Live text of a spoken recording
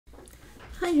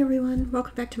Hi everyone,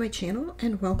 welcome back to my channel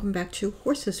and welcome back to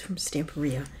Horses from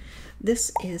Stamperia.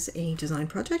 This is a design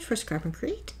project for Scrap and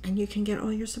Create and you can get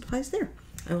all your supplies there.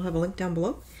 I will have a link down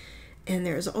below and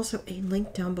there is also a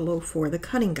link down below for the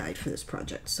cutting guide for this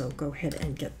project. So go ahead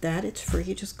and get that. It's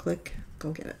free, just click,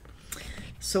 go get it.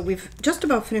 So we've just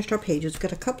about finished our pages. We've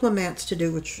got a couple of mats to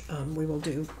do, which we will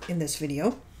do in this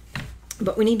video,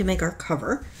 but we need to make our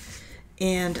cover.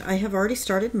 And I have already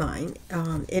started mine.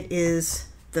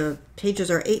 The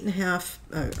pages are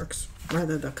 8.5, or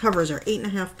rather the covers are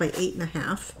 8.5 by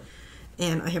 8.5,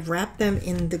 and I have wrapped them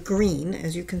in the green,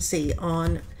 as you can see,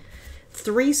 on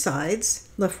 3 sides,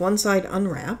 left one side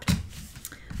unwrapped.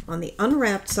 On the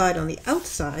unwrapped side, on the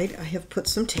outside, I have put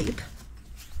some tape,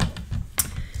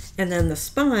 and then the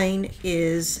spine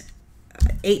is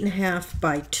 8.5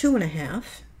 by 2.5,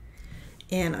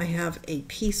 and I have a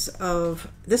piece of,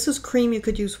 this is cream, you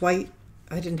could use white.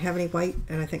 I didn't have any white,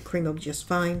 and I think cream will be just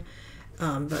fine.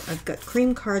 But I've got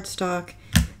cream cardstock.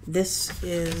 This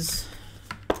is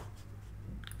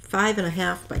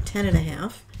 5.5 by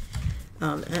 10.5,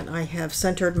 and I have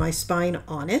centered my spine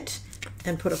on it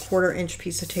and put a 1/4 inch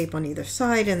piece of tape on either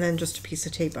side, and then just a piece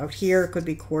of tape out here. It could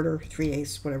be 1/4,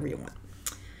 3/8, whatever you want.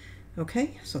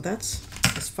 Okay, so that's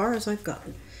as far as I've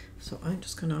gotten. So I'm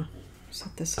just gonna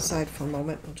set this aside for a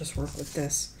moment. I'll just work with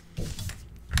this.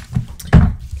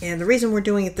 And the reason we're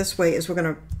doing it this way is we're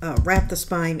going to wrap the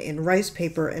spine in rice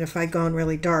paper, and if I'd gone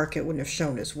really dark, it wouldn't have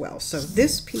shown as well. So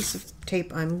this piece of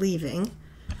tape I'm leaving,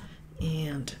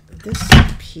 and this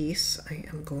piece I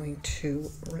am going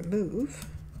to remove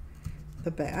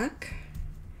the back.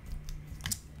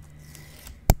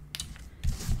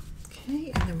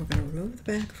 Okay, and then we're going to remove the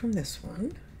back from this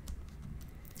one.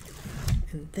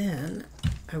 And then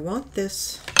I want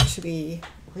this to be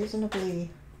reasonably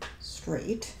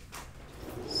straight.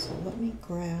 So let me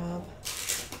grab,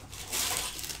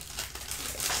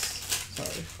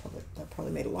 sorry, that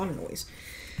probably made a lot of noise.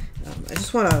 I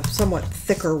just want a somewhat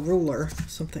thicker ruler,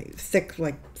 something thick,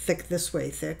 like thick this way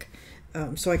thick,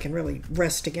 so I can really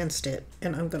rest against it.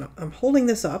 And I'm holding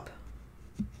this up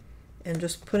and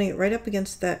just putting it right up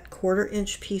against that 1/4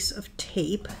 inch piece of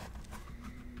tape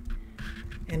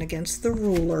and against the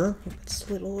ruler. It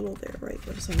slid a little there, right,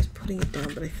 as I was putting it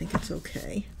down, but I think it's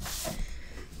okay.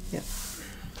 Yep.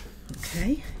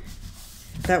 Okay,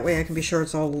 that way I can be sure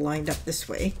it's all lined up this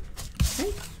way.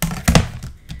 Okay,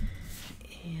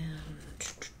 and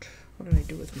what did I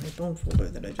do with my bone folder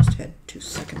that I just had 2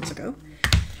 seconds ago?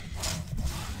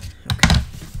 Okay,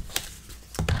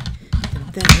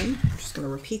 and then I'm just going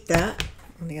to repeat that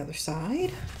on the other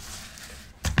side.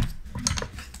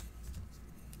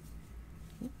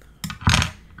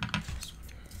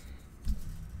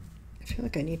 I feel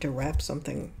like I need to wrap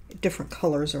something different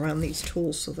colors around these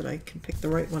tools so that I can pick the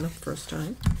right one up first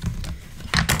time.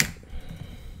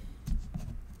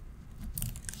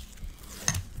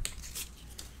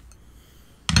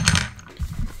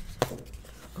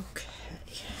 Okay,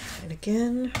 and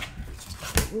again,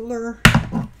 ruler,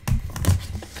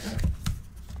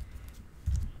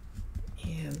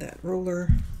 and that ruler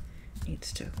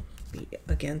needs to be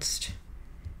against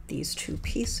these 2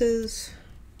 pieces.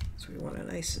 So we want a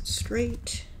nice and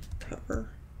straight cover.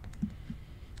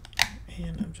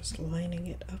 And I'm just lining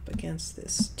it up against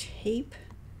this tape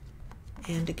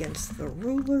and against the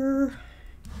ruler.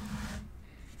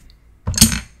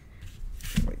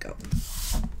 There we go.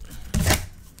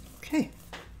 Okay.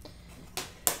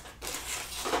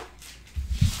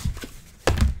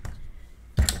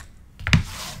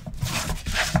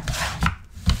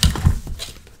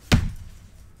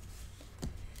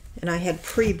 And I had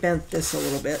pre-bent this a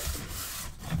little bit.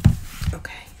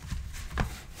 Okay.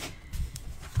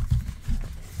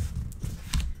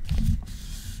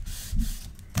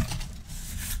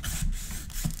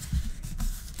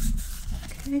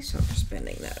 Okay, so I'm just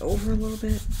bending that over a little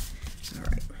bit. All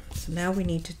right, so now we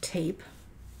need to tape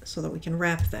so that we can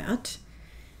wrap that.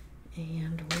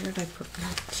 And where did I put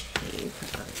my tape?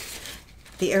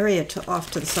 The area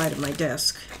off to the side of my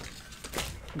desk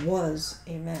was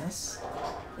a mess.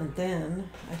 And then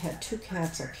I had 2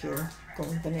 cats up here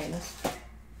going bananas.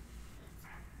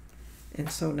 And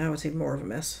so now it's even more of a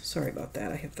mess. Sorry about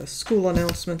that. I have the school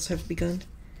announcements have begun.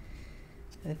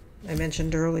 I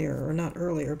mentioned earlier, or not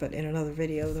earlier, but in another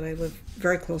video, that I live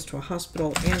very close to a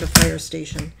hospital and a fire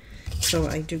station. So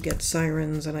I do get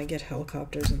sirens and I get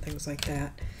helicopters and things like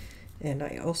that. And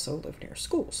I also live near a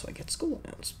school, so I get school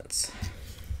announcements.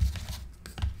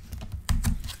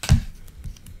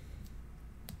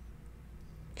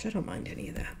 I don't mind any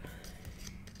of that.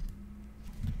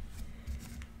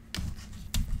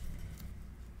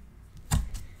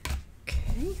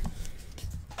 Okay.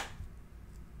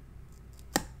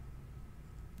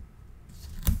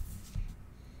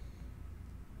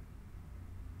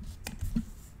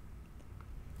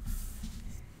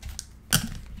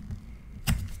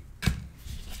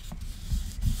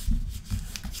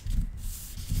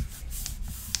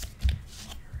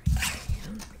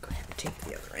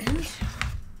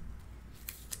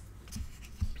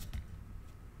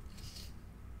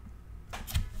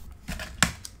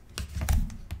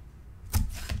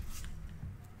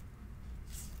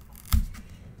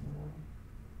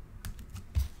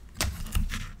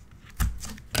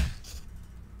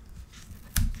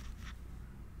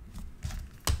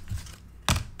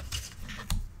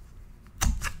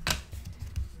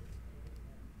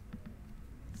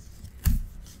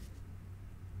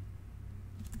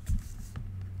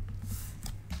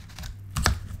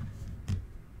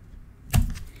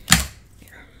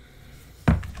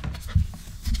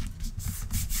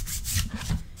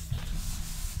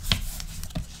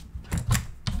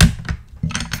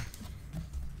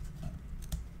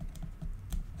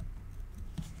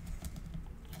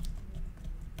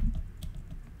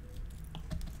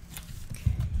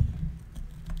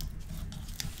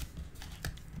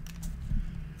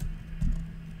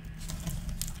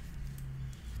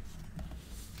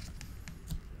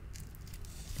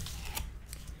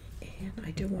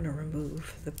 I do want to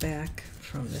remove the back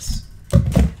from this.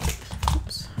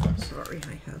 Oops, sorry,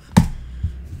 I have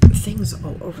things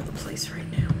all over the place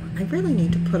right now. I really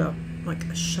need to put up like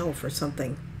a shelf or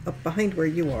something up behind where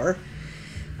you are,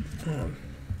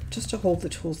 just to hold the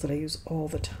tools that I use all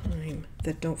the time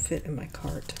that don't fit in my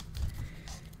cart,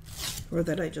 or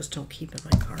that I just don't keep in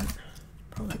my cart.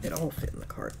 Probably they'd all fit in the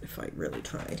cart if I really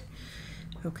tried.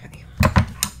 Okay.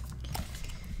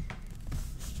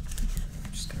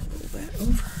 I'm just going to roll that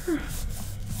over,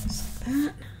 just like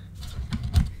that,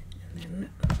 and then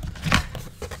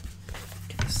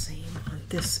do the same on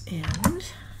this end.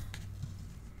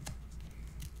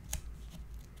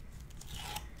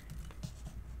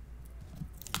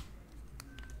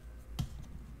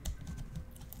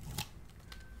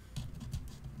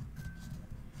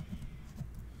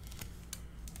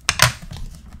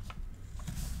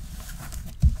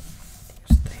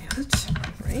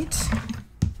 Right. I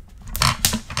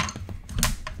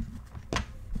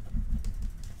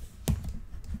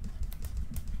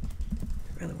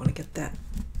really want to get that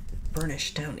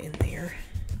burnish down in there.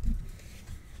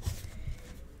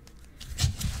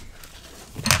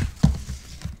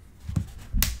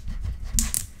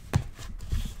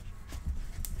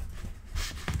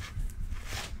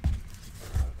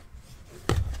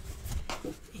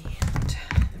 And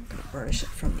I'm going to burnish it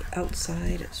from the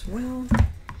outside as well.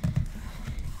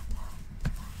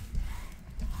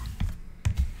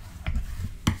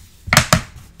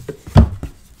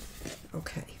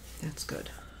 Okay, that's good.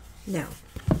 Now,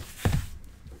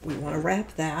 we want to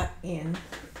wrap that in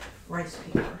rice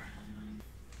paper.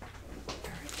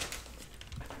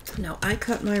 Now, I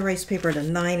cut my rice paper to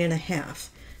 9.5,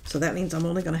 so that means I'm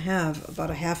only going to have about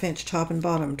a 1/2 inch top and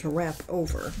bottom to wrap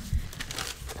over.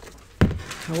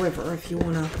 However, if you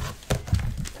want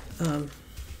to,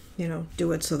 you know,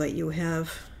 do it so that you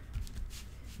have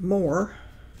more,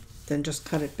 then just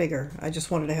cut it bigger. I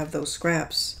just wanted to have those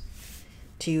scraps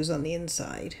to use on the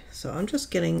inside, so I'm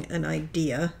just getting an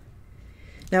idea.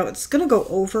 Now it's going to go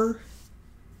over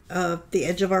the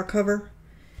edge of our cover,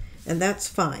 and that's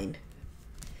fine,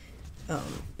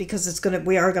 because it's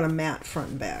we are going to mat front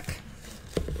and back.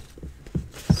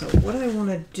 So what I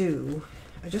want to do,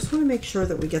 I just want to make sure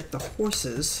that we get the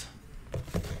horses,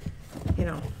 you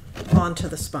know, onto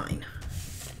the spine.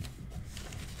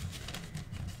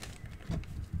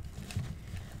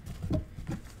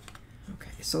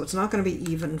 So it's not going to be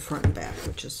even front and back,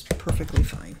 which is perfectly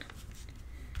fine.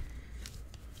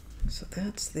 So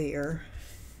that's there.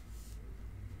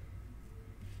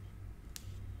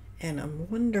 And I'm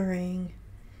wondering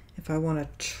if I want to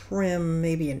trim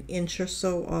maybe 1 inch or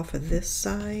so off of this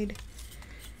side.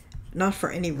 Not for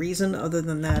any reason other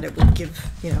than that it would give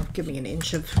me 1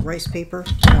 inch of rice paper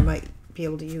that I might be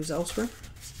able to use elsewhere.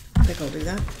 I think I'll do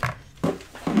that.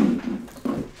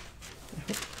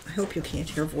 I hope you can't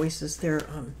hear voices. They're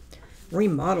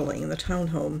remodeling the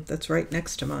townhome that's right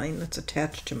next to mine, that's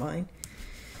attached to mine.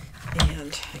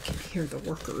 And I can hear the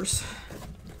workers.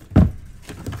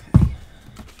 Okay.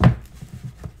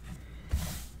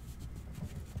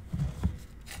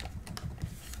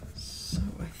 So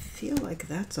I feel like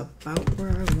that's about where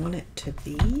I want it to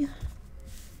be.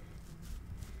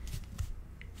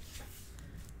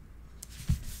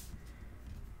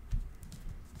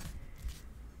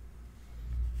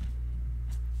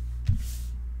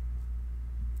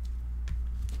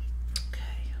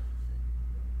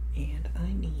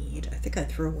 I think I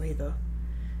threw away the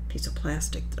piece of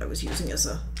plastic that I was using as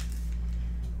a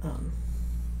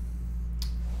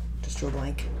just a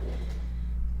blank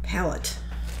palette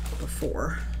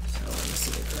before. So let me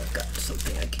see if I've got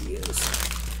something I can use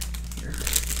here.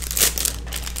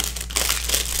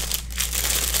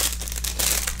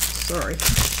 Sorry,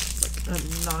 it's like an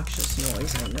obnoxious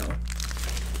noise, I know.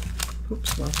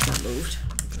 Oops, well, that moved.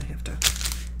 I'm gonna have to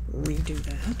redo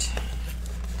that.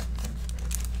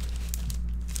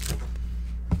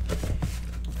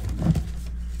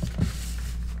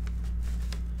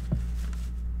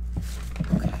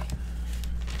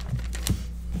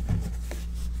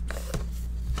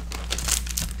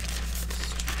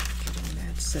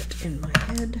 Set in my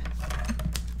head.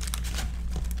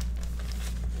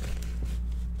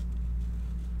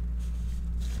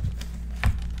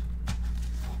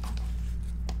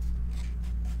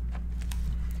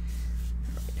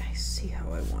 I see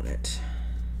how I want it.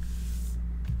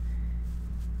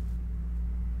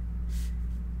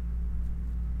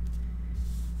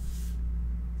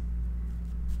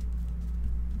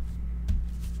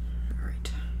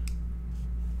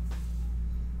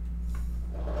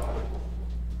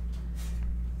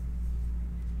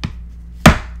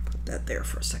 That there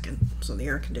for a second so the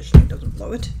air conditioning doesn't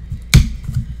blow it.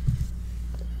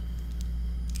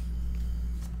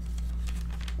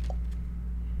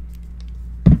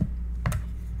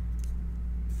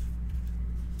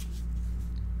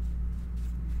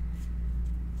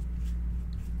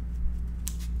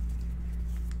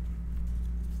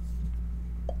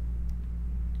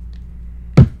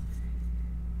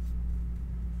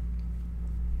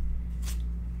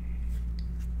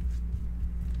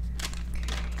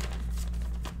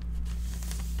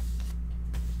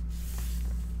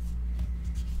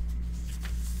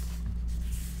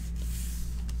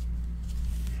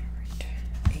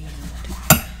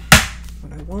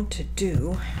 want to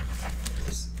do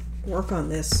is work on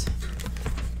this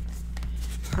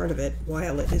part of it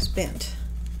while it is bent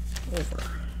over.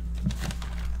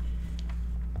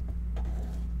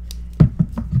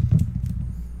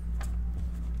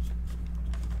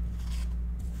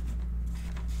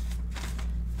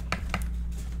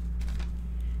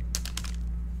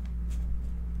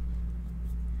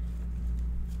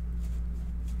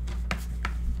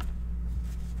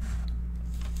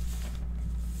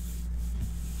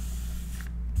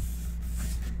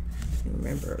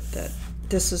 Remember that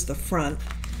this is the front,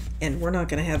 and we're not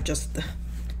going to have just the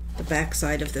back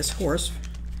side of this horse.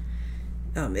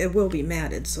 It will be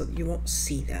matted, so you won't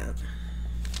see that.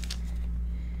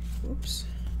 Whoops.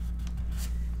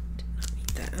 Did not need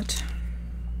that.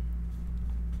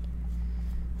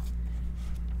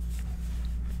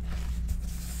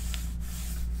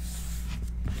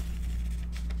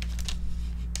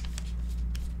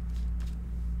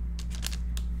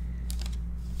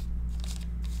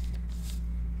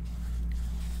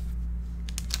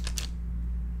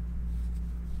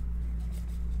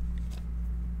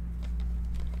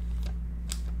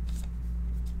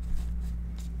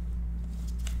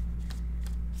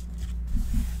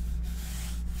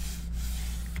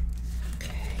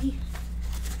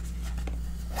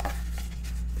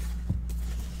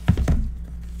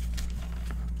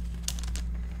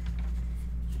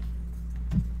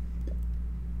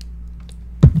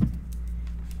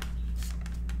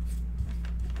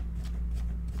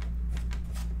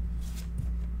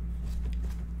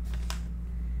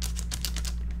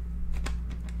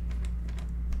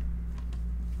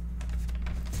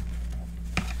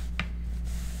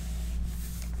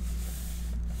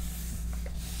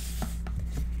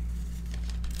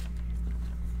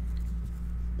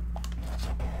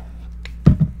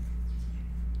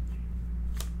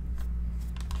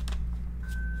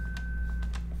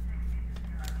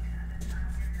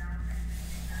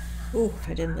 Oh,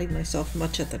 I didn't leave myself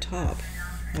much at the top.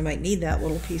 I might need that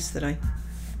little piece that I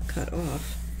cut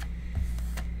off.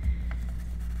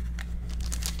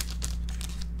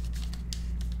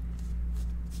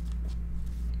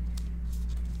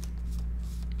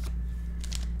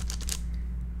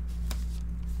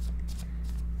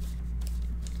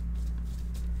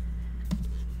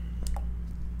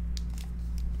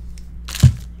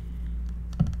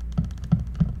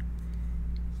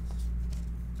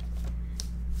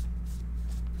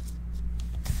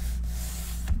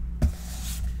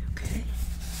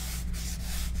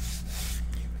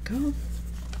 Go.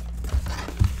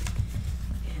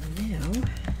 And now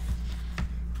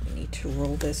we need to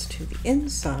roll this to the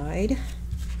inside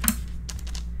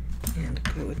and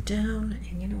glue it down.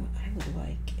 And you know what I would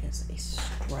like is a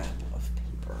scrap of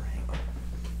paper. Hang on.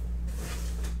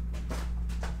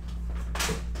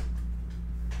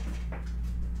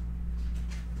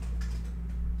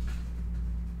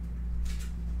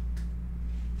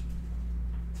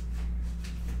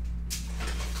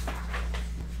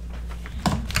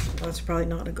 That's probably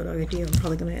not a good idea. I'm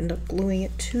probably going to end up gluing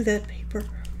it to that paper.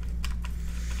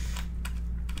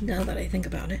 Now that I think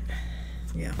about it.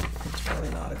 Yeah, it's probably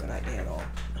not a good idea at all.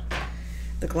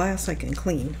 The glass I can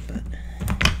clean, but...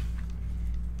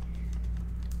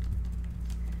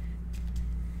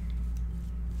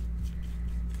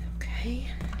 Okay.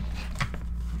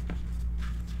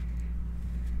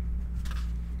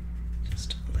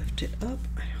 Just lift it up.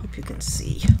 I hope you can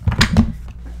see.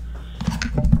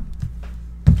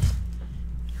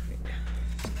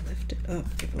 Up,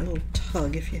 give it a little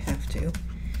tug if you have to.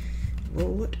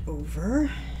 Roll it over, and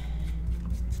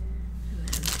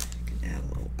then you can add a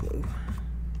little glue.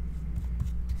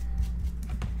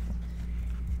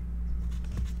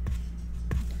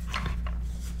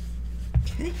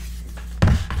 Okay,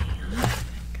 and go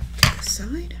to the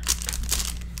side.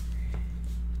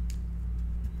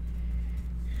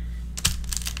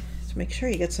 So make sure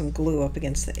you get some glue up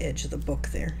against the edge of the book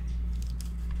there.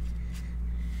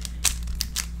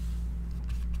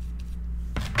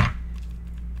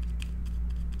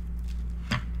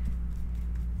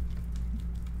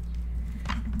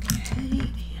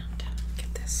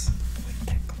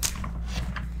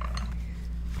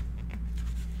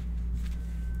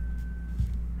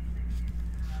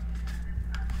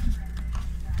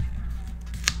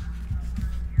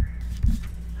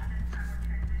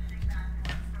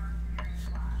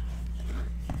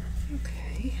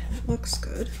 Looks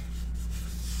good.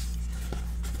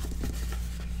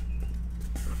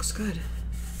 Looks good.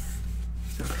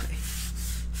 Okay.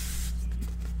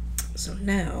 So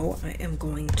now I am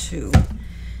going to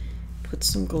put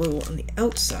some glue on the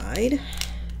outside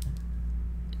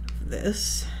of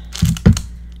this,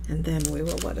 and then we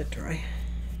will let it dry.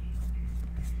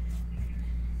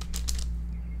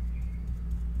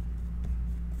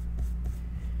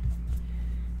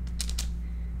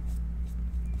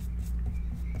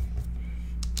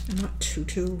 I'm not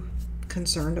too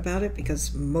concerned about it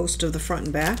because most of the front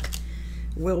and back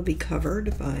will be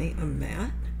covered by a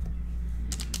mat.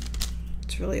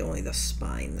 It's really only the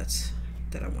spine that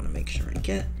I want to make sure I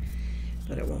get,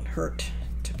 but it won't hurt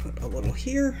to put a little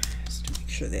here just to make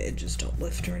sure the edges don't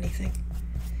lift or anything.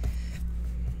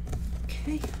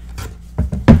 Okay.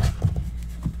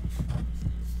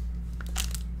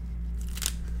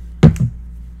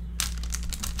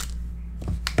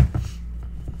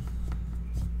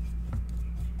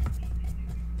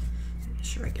 Make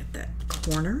sure I get that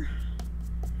corner.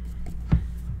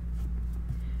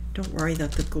 Don't worry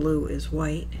that the glue is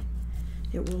white.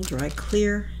 It will dry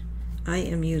clear. I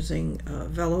am using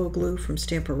Velo glue from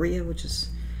Stamperia, which is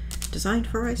designed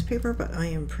for rice paper, but I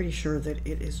am pretty sure that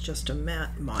it is just a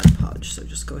matte Mod Podge, so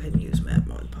just go ahead and use matte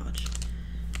Mod Podge.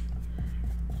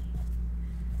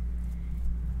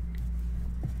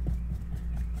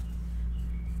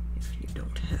 If you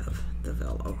don't have the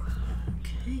Velo.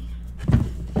 Okay.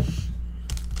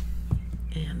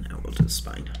 And now we'll do the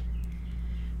spine.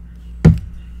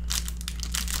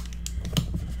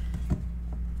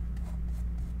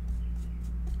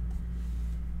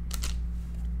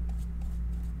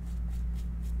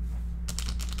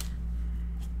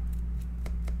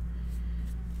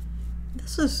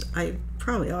 I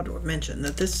probably ought to have mentioned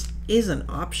that this is an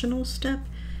optional step,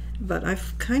 but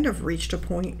I've kind of reached a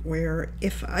point where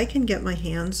if I can get my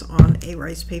hands on a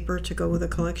rice paper to go with a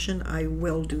collection, I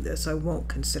will do this. I won't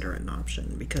consider it an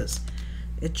option because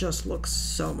it just looks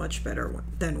so much better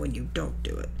than when you don't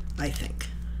do it, I think.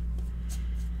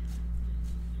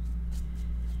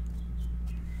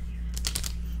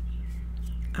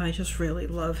 I just really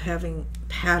love having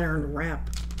pattern wrap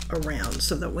around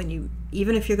so that when you,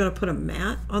 even if you're going to put a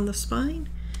mat on the spine,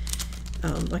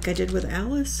 like I did with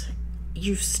Alice,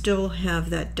 you still have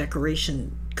that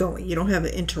decoration going. You don't have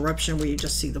an interruption where you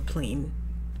just see the plain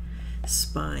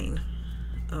spine,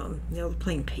 you know, the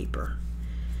plain paper.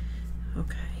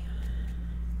 Okay.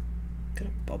 Got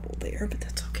a bubble there, but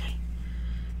that's okay.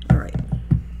 All right.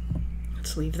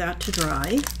 Let's leave that to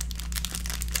dry.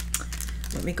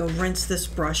 Let me go rinse this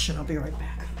brush and I'll be right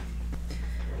back.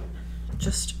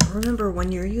 Just remember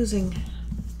when you're using,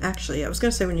 actually I was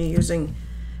going to say when you're using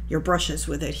your brushes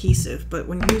with adhesive, but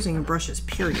when you're using your brushes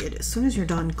period, as soon as you're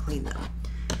done, clean them.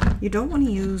 You don't want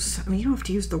to use, I mean, you don't have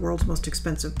to use the world's most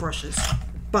expensive brushes,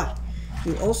 but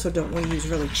you also don't want to use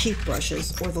really cheap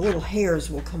brushes or the little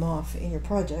hairs will come off in your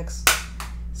projects.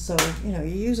 So, you know, you're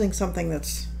using something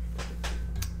that's,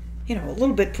 you know, a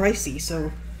little bit pricey,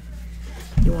 so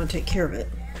you want to take care of it.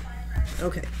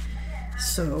 Okay,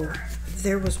 so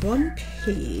there was one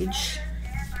page,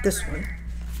 this one,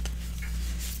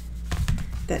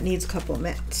 that needs a couple of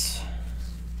mats.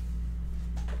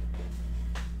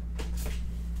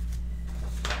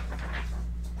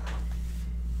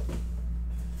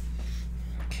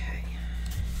 Okay,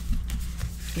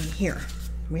 in here,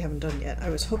 we haven't done yet. I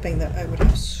was hoping that I would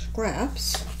have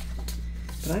scraps,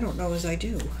 but I don't know as I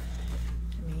do.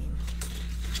 I mean,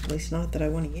 at least not that I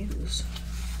want to use.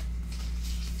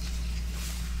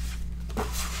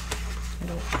 I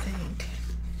don't think.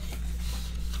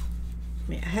 I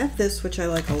mean, I have this, which I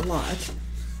like a lot,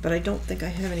 but I don't think I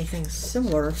have anything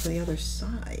similar for the other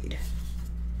side.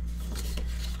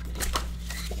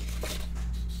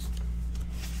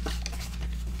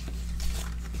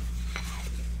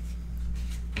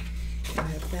 I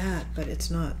have that, but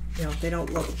it's not, you know, they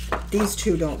don't look, these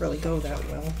two don't really go that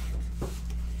well.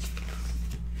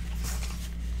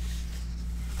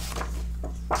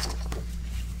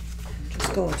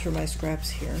 Going through my scraps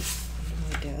here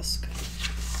on my desk.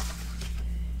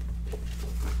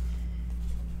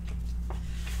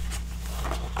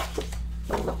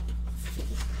 So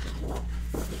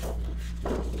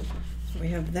we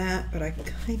have that, but I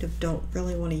kind of don't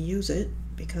really want to use it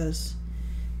because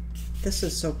this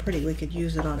is so pretty. We could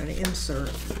use it on an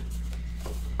insert.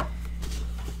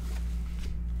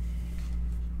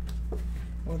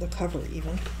 Or the cover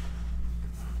even.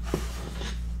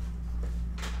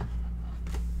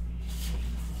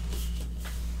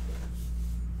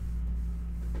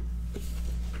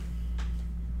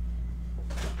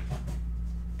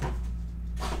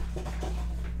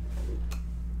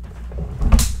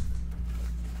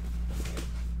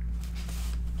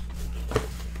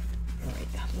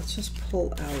 Let's just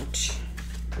pull out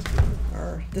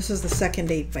our, this is the second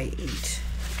 8x8.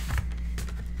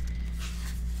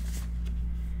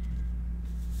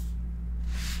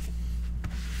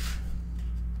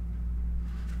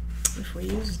 If we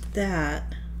use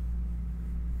that,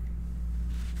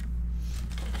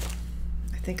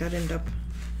 I think I'd end up,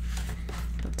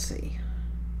 let's see,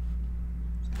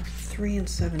 3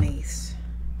 7/8.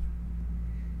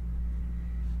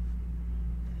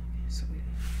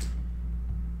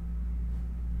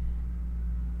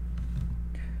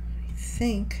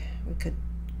 think we could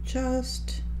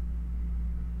just,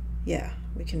 yeah,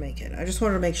 we can make it. I just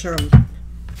wanted to make sure I'm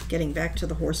getting back to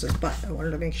the horse's butt. I wanted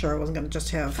to make sure I wasn't going to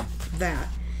just have that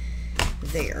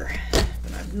there,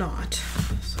 but I'm not.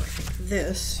 So I think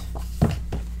this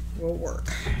will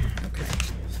work. Okay,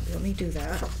 so let me do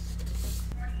that.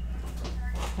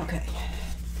 Okay.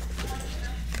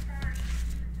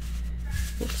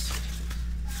 Oops.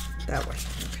 That way.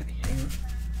 Okay, hang on.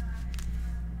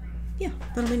 Yeah,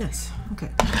 that'll be nice. Okay,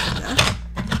 do that.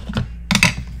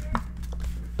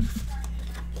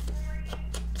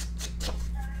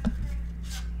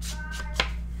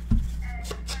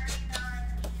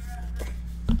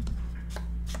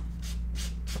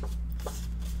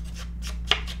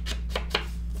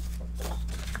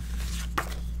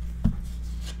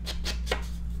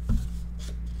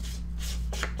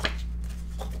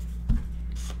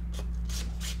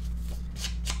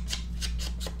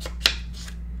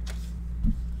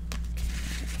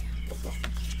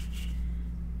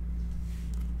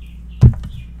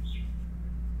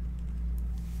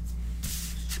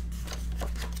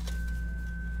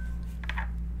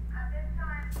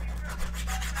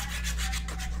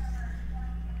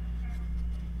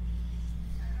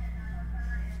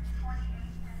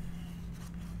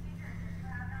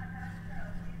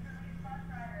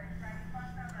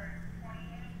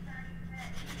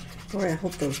 Boy, I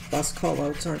hope those bus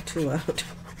call-outs aren't too loud.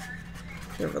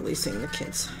 They're releasing the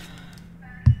kids.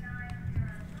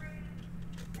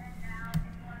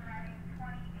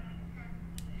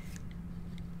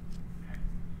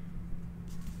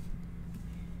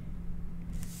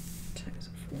 What time is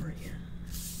it for? Yeah.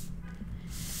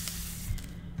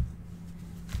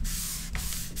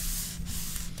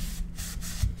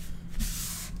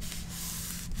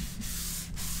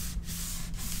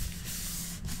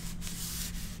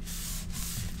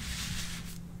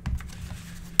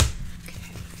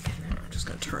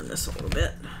 Turn this a little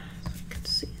bit so you can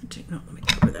see it. No, let me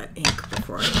cover that ink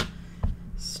before I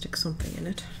stick something in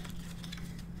it.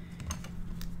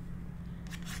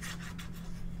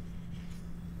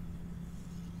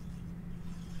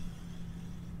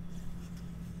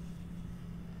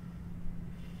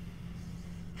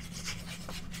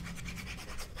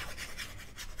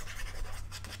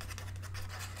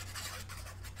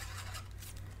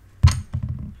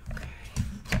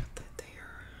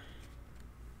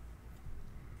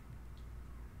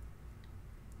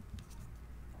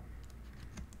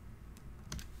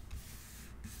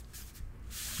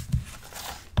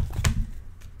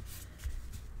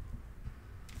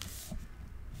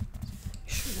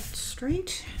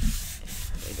 Straight.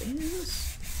 It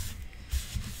is.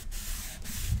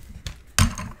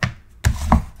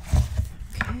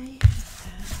 Okay.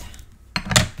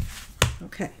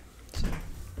 Okay. So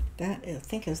that I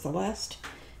think is the last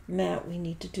mat we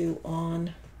need to do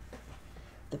on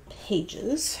the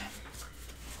pages.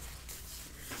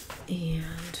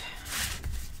 And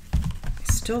I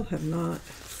still have not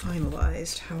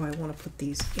finalized how I want to put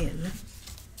these in.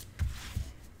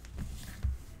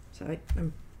 So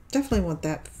I'm definitely want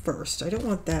that first. I don't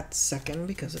want that second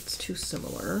because it's too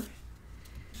similar.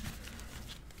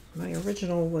 My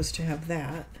original was to have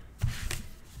that.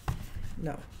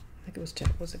 No, I think it was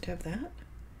it to have that?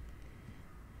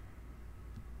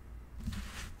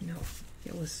 No,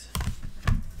 it was.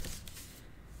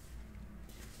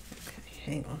 Okay,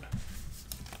 hang on.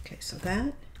 Okay, so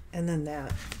that, and then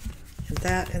that, and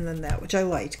that, and then that, which I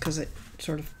liked because it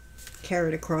sort of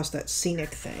carried across that scenic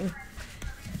thing.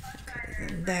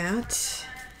 And that,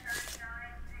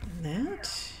 and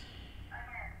that.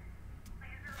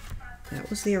 That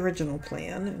was the original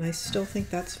plan, and I still think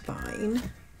that's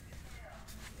fine.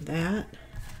 That,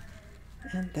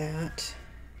 and that,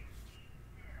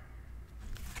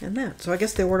 and that. So I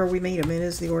guess the order we made them in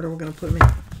is the order we're going to put them in,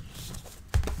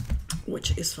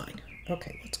 which is fine.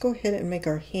 Okay, let's go ahead and make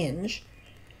our hinge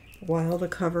while the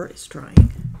cover is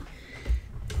drying.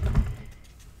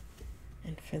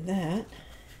 And for that,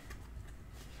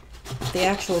 the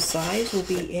actual size will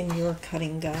be in your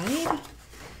cutting guide.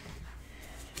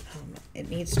 It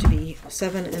needs to be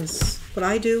 7 and what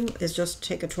I do is just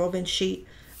take a 12-inch sheet.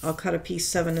 I'll cut a piece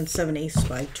 7 7/8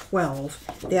 by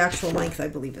 12. The actual length I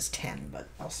believe is 10, but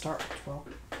I'll start with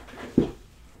 12.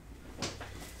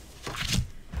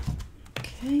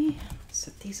 Okay,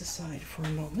 set these aside for a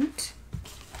moment.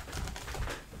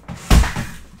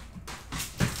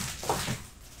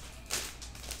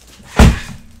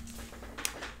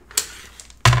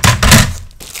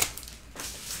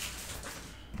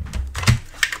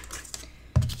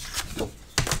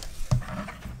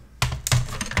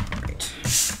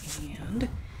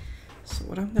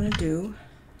 What I'm going to do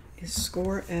is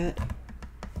score at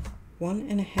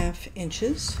 1.5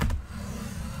 inches,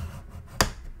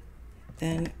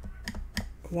 then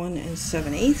 1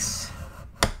 7/8,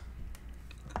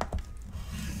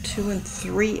 2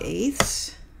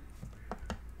 3/8,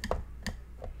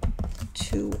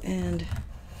 2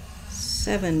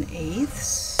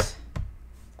 7/8,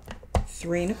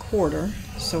 3 1/4.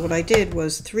 So what I did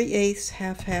was 3/8,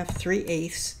 half, half,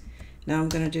 3/8. Now I'm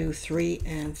going to do 3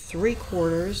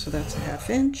 3/4, so that's a 1/2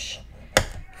 inch.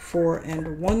 4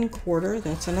 1/4,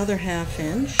 that's another 1/2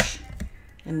 inch.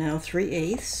 And now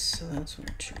 3/8, so that's 1,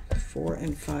 2, 4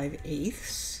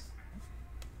 5/8.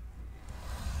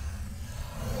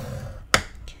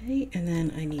 Okay, and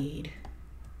then I need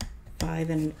 5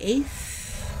 1/8,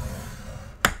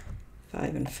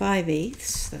 5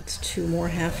 5/8, that's 2 more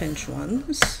 1/2 inch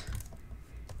ones,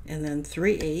 and then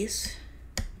 3/8,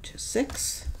 which is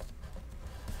 6,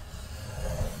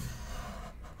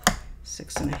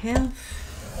 6 1/2,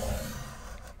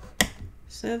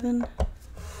 7,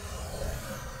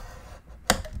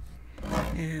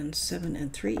 and 7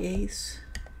 3/8.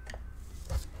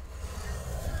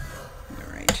 All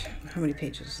right, how many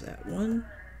pages is that? 1,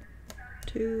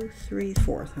 2, 3,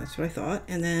 4. That's what I thought.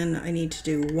 And then I need to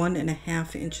do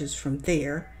 1.5 inches from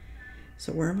there.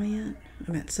 So where am I at?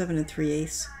 I'm at 7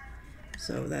 3/8.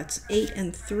 So that's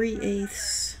 8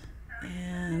 3/8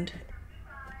 and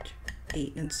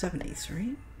 8 7/8,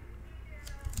 right?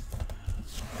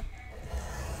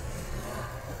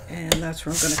 And that's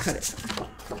where I'm going to cut it.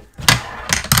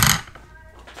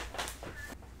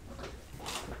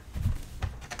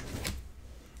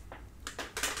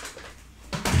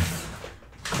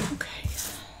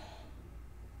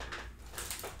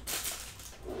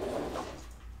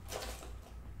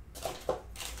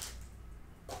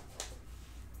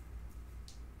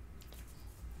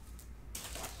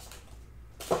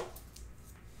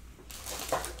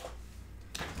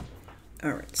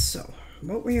 Alright, so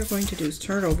what we are going to do is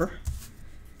turn over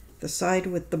the side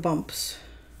with the bumps.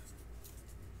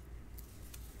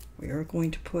 We are going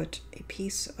to put a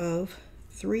piece of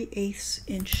 3/8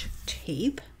 inch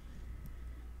tape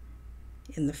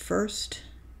in the first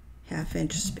 1/2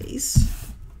 inch space.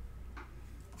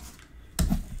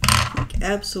 Make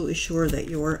absolutely sure that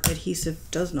your adhesive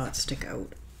does not stick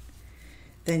out.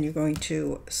 Then you're going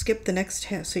to skip the next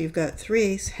half. So you've got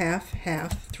 3/8, half,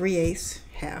 half, 3/8,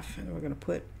 half, and we're going to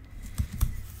put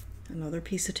another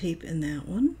piece of tape in that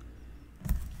one.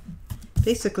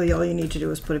 Basically all you need to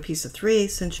do is put a piece of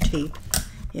 3/8 inch tape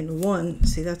in one.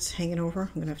 See, that's hanging over.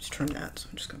 I'm going to have to trim that, so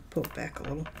I'm just going to pull it back a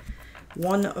little.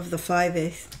 One of the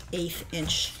 5/8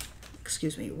 inch,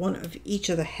 excuse me, one of each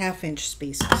of the 1/2 inch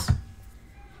spaces.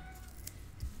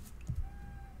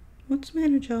 What's the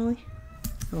matter, Jolly?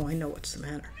 Oh, I know what's the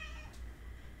matter.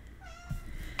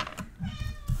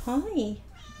 Hi.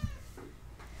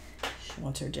 She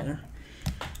wants her dinner.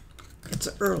 It's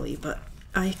early, but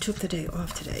I took the day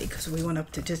off today because we went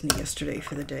up to Disney yesterday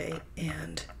for the day,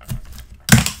 and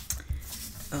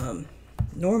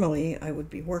normally I would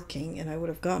be working, and I would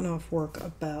have gotten off work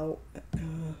about,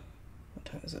 what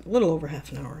time is it? A little over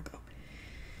half an hour ago.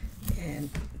 And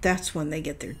that's when they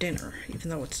get their dinner, even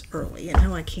though it's early. And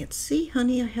now I can't see,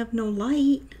 honey. I have no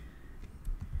light.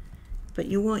 But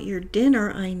you want your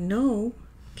dinner, I know.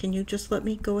 Can you just let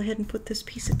me go ahead and put this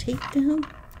piece of tape down?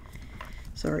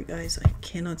 Sorry, guys. I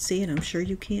cannot see, and I'm sure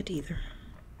you can't either.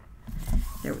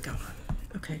 There we go.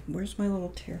 Okay, where's my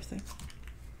little tear thing?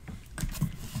 Okay,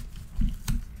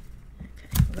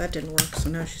 well, that didn't work, so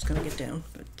now she's going to get down.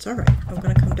 But it's all right. I'm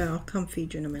going to come down. I'll come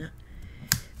feed you in a minute.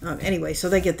 Anyway, so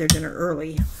they get their dinner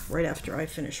early, right after I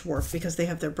finish work, because they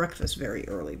have their breakfast very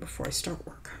early before I start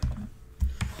work.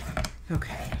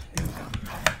 Okay, there we go.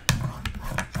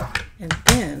 And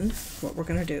then, what we're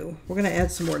going to do, we're going to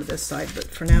add some more to this side, but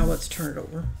for now, let's turn it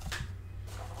over.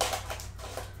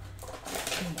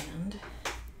 And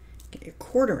get your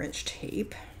 1/4 inch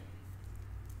tape.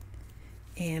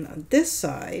 And on this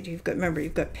side, you've got, remember,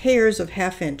 you've got pairs of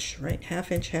 1/2 inch, right?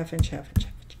 1/2 inch, 1/2 inch, 1/2 inch,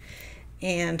 1/2 inch.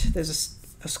 And there's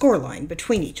a score line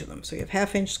between each of them. So you have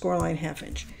 1/2 inch, score line, 1/2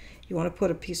 inch. You want to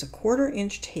put a piece of 1/4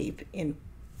 inch tape in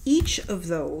each of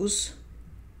those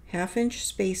 1/2 inch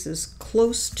spaces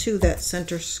close to that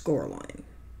center score line.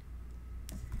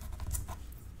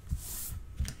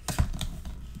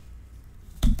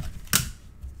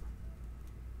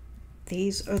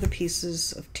 These are the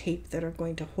pieces of tape that are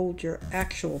going to hold your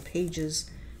actual pages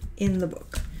in the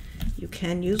book. You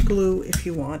can use glue if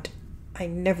you want. I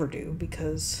never do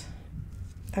because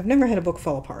I've never had a book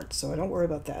fall apart, so I don't worry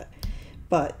about that.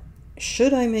 But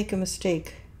should I make a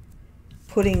mistake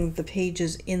putting the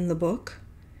pages in the book,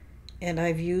 and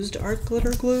I've used art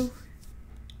glitter glue,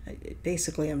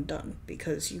 basically I'm done,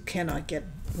 because you cannot get,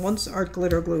 once art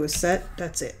glitter glue is set,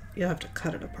 that's it. You'll have to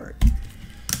cut it apart.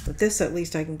 But this, at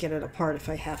least I can get it apart if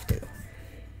I have to.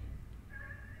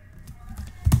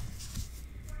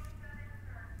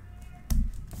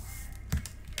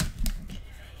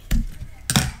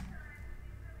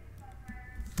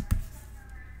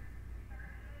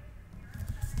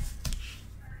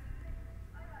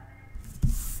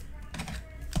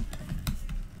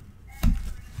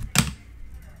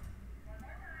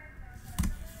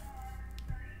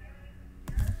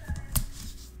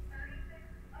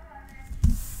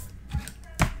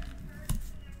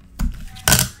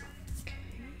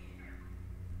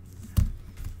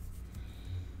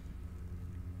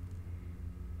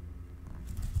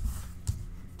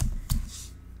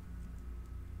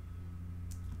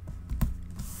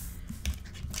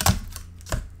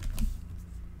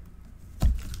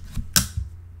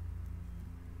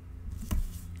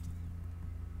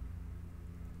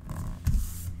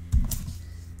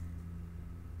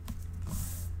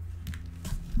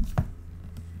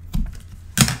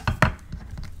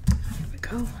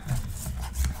 Go.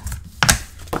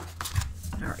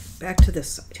 All right, back to this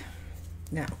side.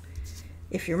 Now,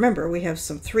 if you remember, we have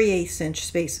some 3/8 inch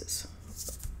spaces.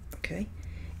 Okay,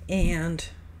 and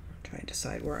I'm trying to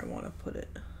decide where I want to put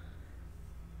it.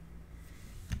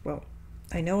 Well,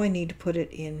 I know I need to put it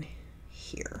in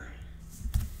here.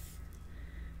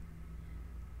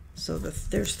 So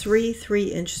there's 3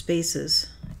 3-inch spaces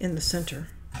in the center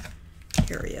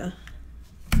area.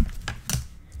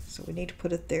 So we need to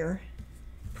put it there.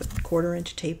 Put 1/4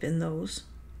 inch tape in those.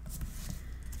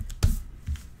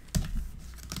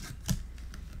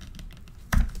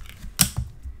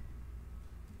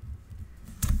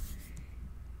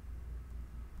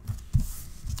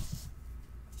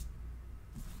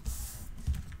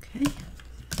 Okay.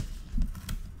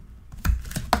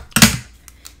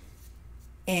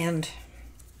 And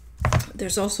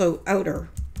there's also outer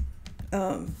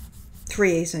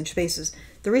 3/8 inch spaces.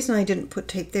 The reason I didn't put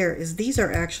tape there is these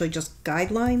are actually just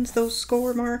guidelines, those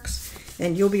score marks,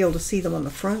 and you'll be able to see them on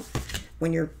the front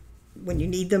when you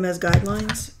need them as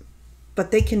guidelines.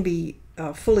 But they can be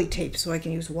fully taped, so I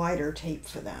can use wider tape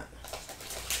for that.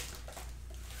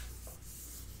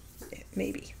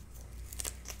 Maybe.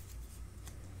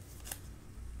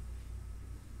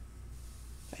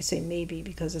 I say maybe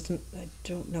because I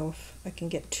don't know if I can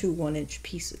get 2 1-inch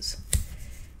pieces.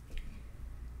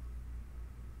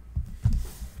 I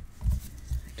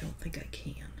don't think I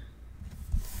can.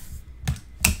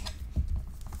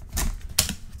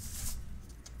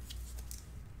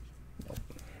 Nope.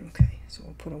 Okay, so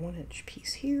we'll put a 1-inch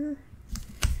piece here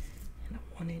and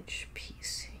a 1-inch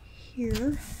piece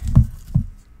here.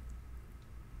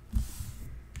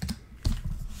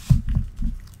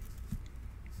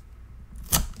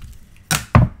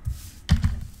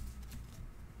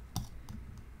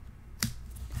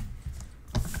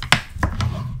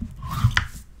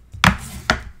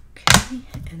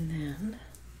 And then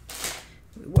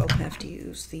we will have to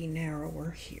use the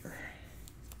narrower here.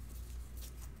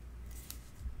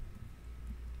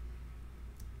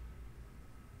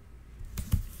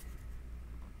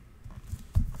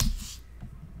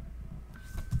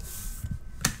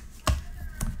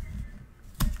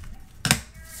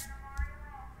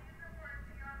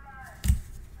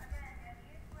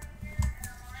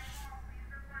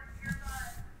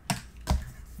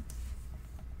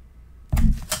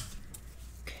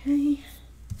 Okay.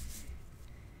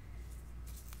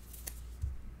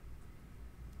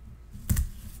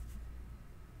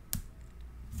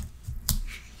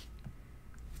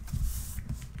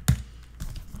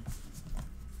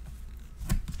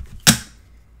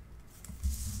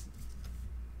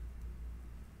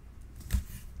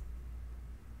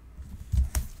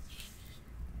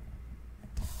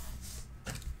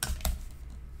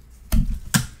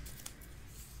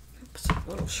 Oops, a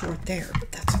little short there,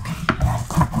 but that's okay.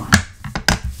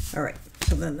 All right,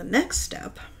 so then the next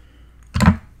step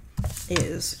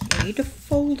is you need to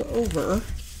fold over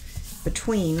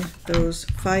between those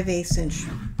 5/8 inch,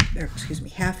 or excuse me,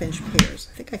 1/2 inch pairs.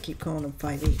 I think I keep calling them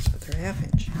 5/8, but they're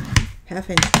 1/2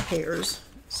 inch pairs.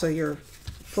 So you're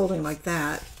folding like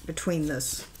that between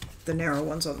the narrow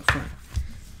ones on the front.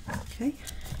 Okay.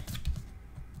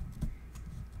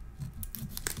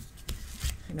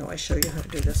 I know I show you how to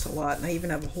do this a lot, and I even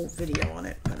have a whole video on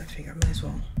it, but I figure I might as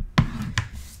well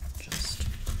just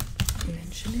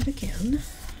mention it again.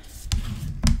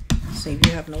 Save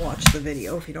you having to watch the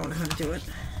video if you don't know how to do it.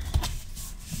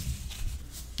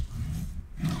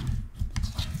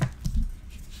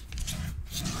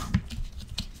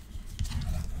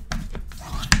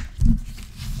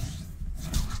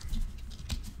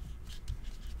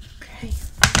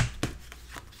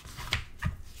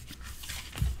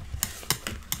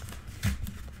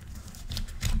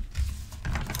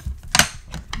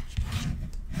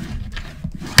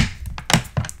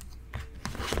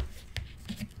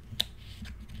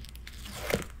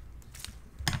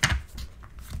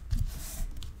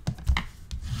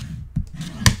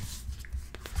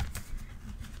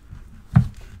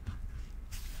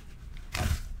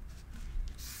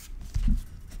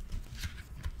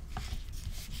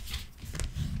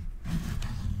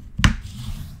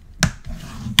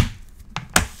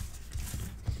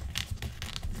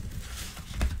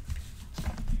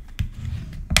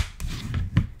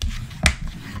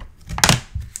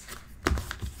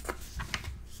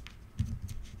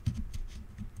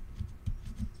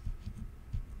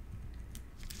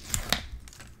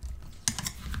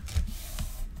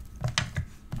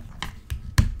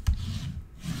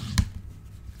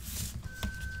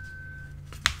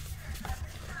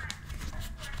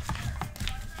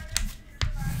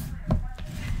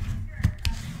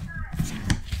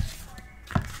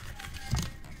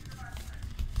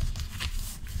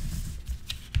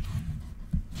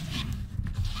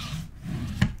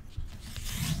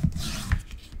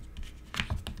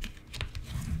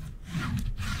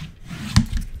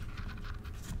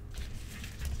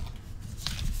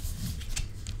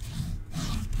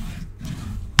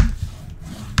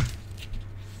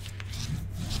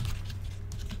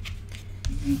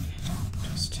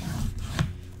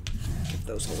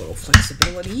 shows a little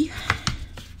flexibility.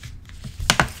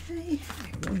 Okay,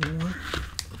 one more.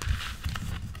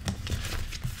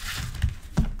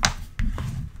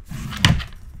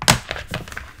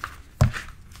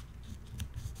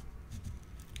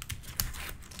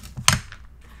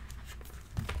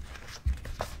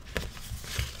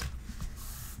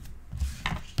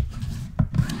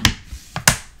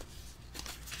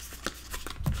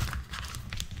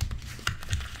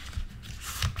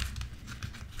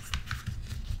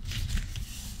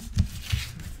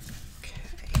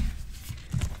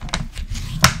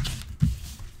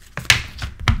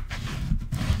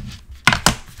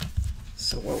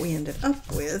 So what we ended up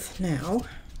with now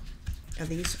are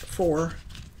these 4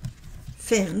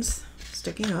 fins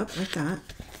sticking up like that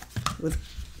with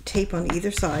tape on either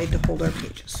side to hold our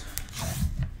pages.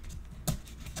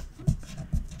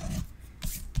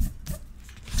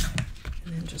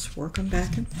 And then just work them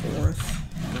back and forth,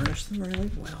 burnish them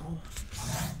really well.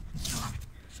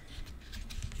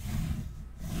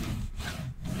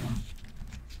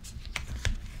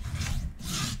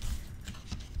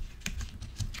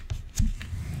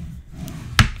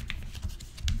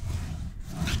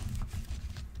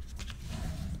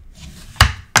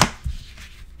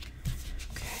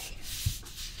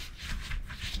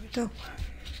 Go.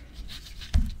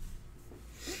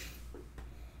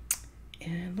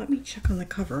 And let me check on the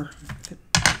cover.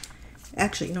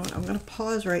 Actually, you know what? I'm going to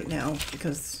pause right now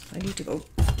because I need to go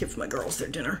give my girls their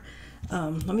dinner.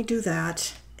 Let me do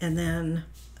that, and then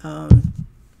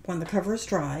when the cover is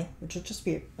dry, which will just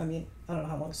be, I mean, I don't know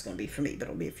how long it's going to be for me, but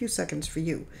it'll be a few seconds for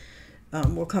you.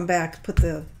 We'll come back, put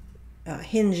the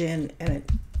hinge in, and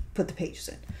put the pages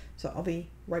in. So I'll be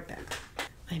right back.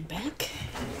 I'm back.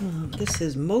 This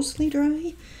is mostly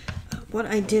dry. What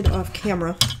I did off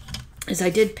camera is I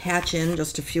did patch in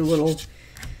just a few little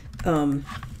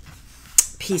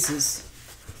pieces,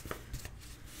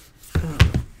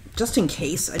 just in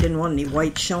case I didn't want any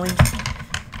white showing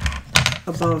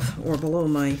above or below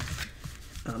my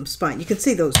spine. You can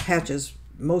see those patches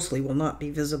mostly will not be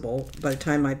visible by the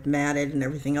time I've matted and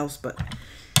everything else, but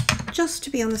just to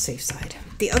be on the safe side.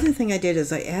 The other thing I did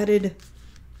is I added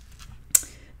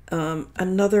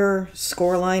another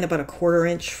score line about 1/4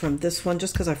 inch from this one,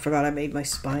 just because I forgot I made my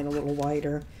spine a little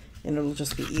wider, and it'll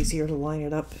just be easier to line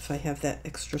it up if I have that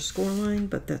extra score line,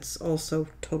 but that's also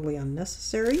totally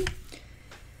unnecessary.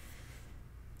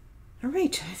 All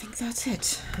right, I think that's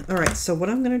it. All right, so what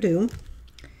I'm going to do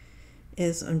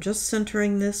is I'm just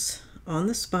centering this on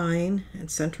the spine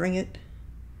and centering it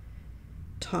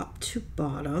top to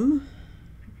bottom.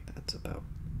 That's about,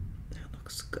 that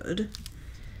looks good.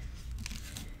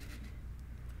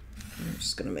 I'm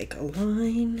just going to make a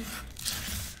line.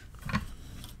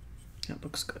 That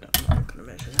looks good. I'm not going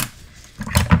to measure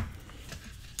that.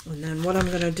 And then what I'm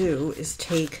going to do is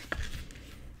take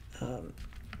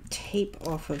tape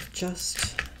off of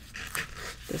just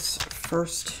this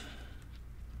first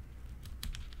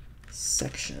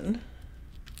section.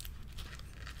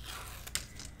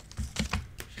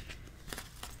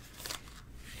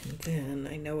 And then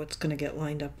I know it's going to get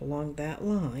lined up along that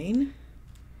line.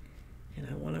 And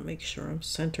I want to make sure I'm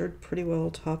centered pretty well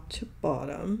top to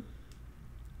bottom.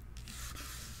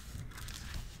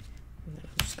 And then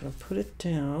I'm just going to put it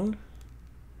down,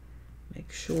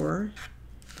 make sure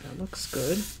that looks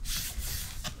good.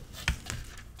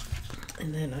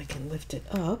 And then I can lift it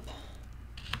up.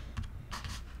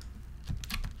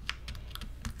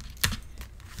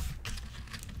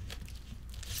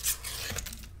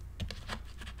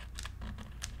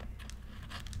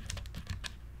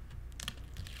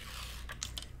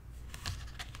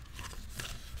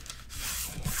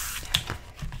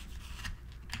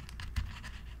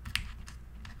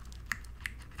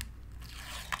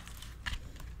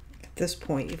 This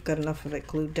point you've got enough of it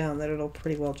glued down that it'll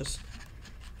pretty well just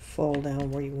fall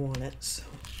down where you want it. So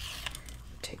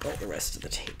take all the rest of the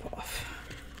tape off.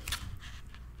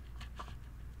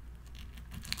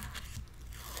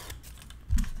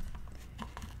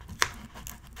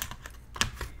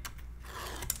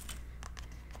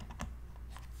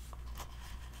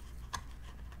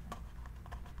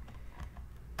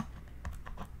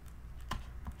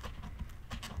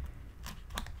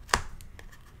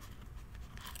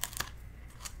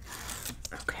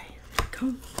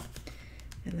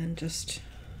 And then just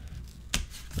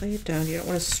lay it down. You don't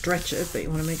want to stretch it, but you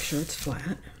want to make sure it's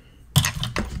flat.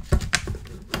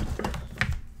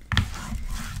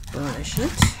 Burnish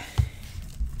it.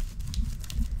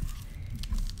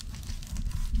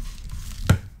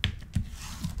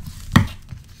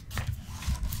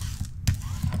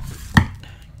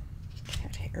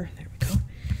 Cat hair, there we go.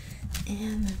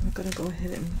 And then we're going to go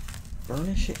ahead and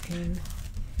burnish it in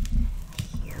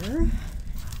here.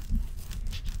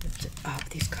 Lift it up.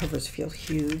 These covers feel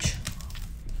huge.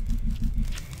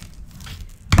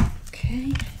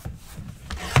 Okay.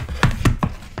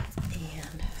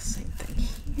 And same thing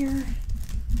here.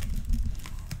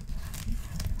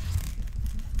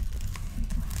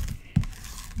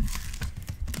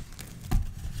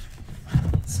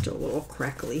 It's still a little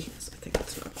crackly, so I think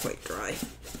it's not quite dry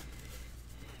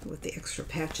with the extra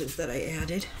patches that I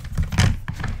added.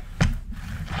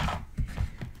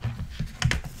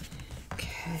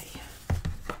 Okay.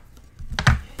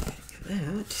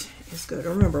 That is good.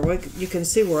 Remember, you can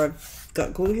see where I've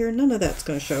got glue here. None of that's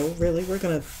going to show, really. We're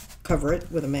going to cover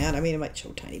it with a mat. I mean, it might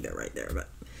show a tiny bit right there, but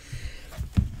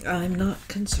I'm not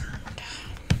concerned.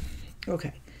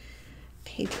 Okay.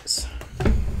 Pages.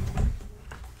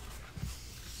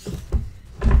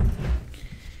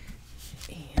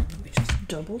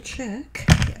 Double check.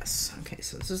 Yes. Okay,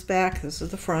 so this is back, this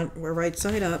is the front. We're right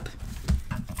side up.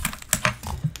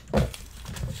 The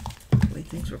way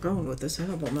things were going with this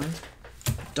album, I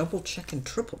double check and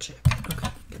triple check. Okay,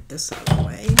 get this out of the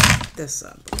way, get this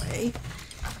out of the way.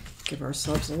 Give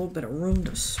ourselves a little bit of room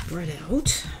to spread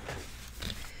out.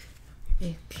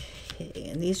 Okay,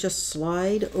 and these just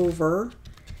slide over.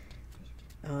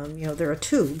 You know, they're a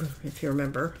tube, if you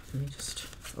remember. Let me just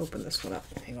open this one up.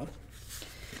 Hang on.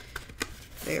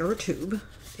 They're a tube,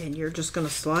 and you're just going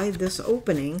to slide this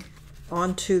opening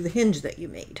onto the hinge that you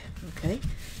made, okay?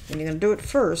 And you're going to do it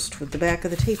first with the back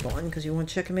of the tape on because you want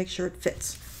to check and make sure it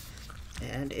fits.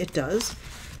 And it does.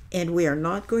 And we are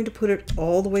not going to put it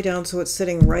all the way down so it's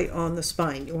sitting right on the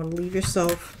spine. You want to leave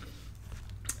yourself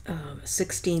a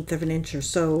 1/16 of an inch or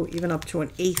so, even up to an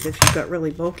 1/8 if you've got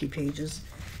really bulky pages.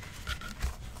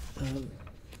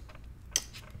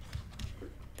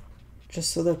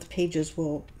 Just so that the pages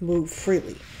will move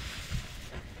freely.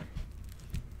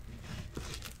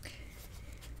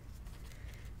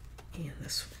 And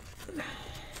this one.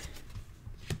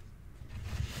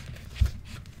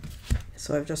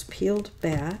 So I've just peeled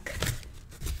back.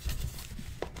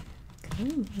 Okay,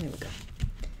 there we go.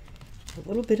 A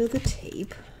little bit of the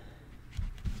tape.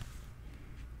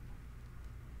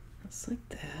 Just like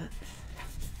that.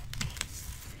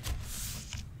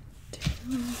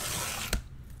 Down.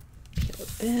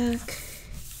 Back,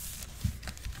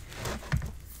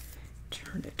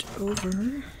 turn it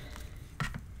over,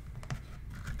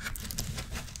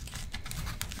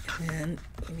 and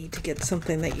you need to get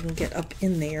something that you can get up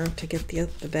in there to get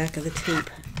the back of the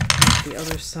tape to the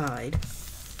other side.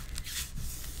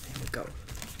 There we go.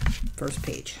 First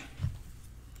page.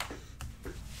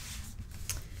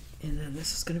 And then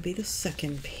this is going to be the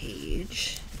second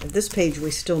page. And this page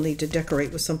we still need to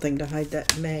decorate with something to hide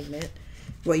that magnet.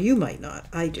 Well, you might not.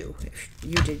 I do. If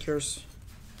you did yours,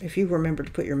 if you remember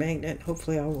to put your magnet,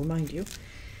 hopefully I'll remind you.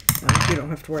 You don't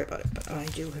have to worry about it, but I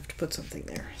do have to put something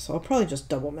there. So I'll probably just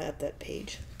double mat that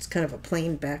page. It's kind of a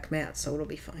plain back mat, so it'll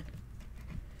be fine.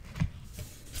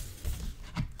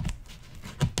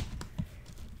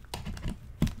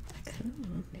 Come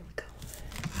on, there we go.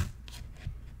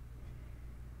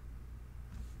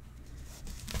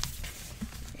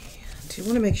 And you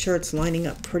want to make sure it's lining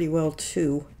up pretty well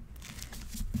too,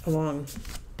 along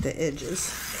the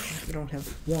edges. You don't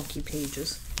have wonky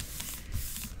pages.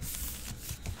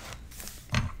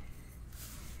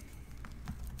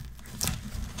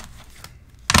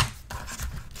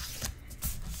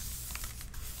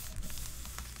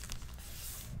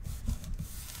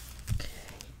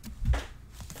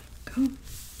 Go.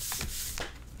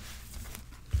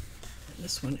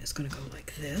 This one is going to go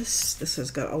like this. This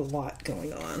has got a lot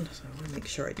going on, so I want to make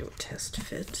sure I do a test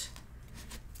fit.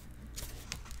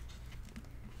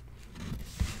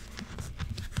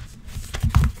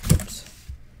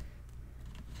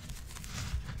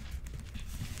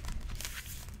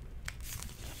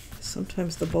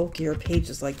 Sometimes the bulkier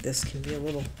pages like this can be a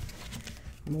little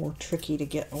more tricky to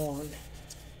get on.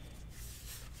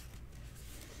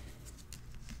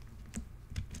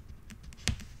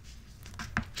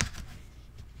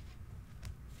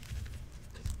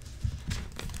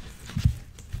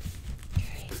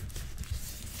 Okay,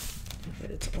 now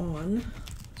that it's on,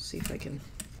 see if I can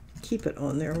keep it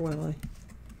on there while I...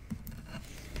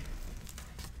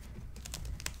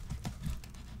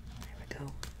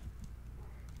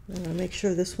 Make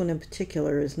sure this one in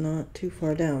particular is not too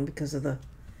far down because of the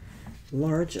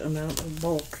large amount of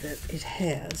bulk that it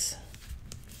has.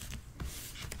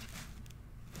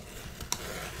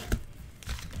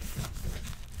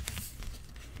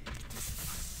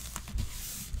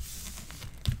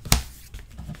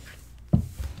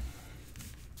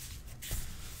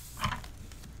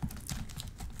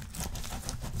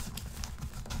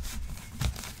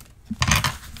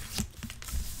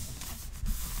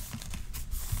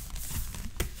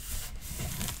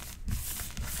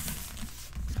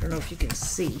 don't know if you can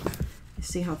see. You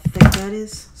see how thick that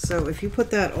is? So if you put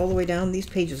that all the way down, these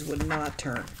pages would not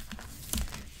turn.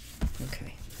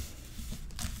 Okay.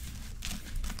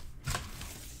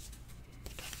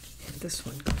 And this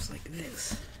one goes like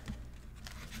this.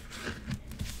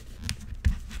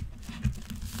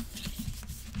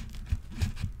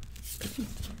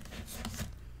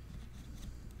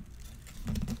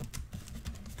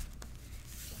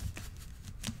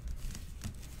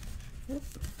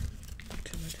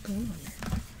 Too much going on there.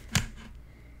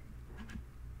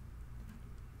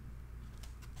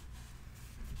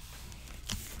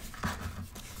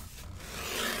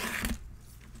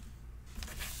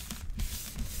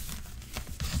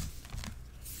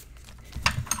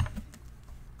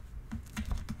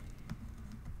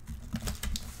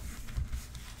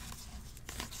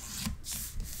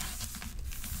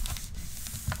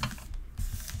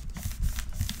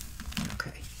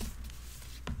 Okay,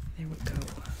 there we go.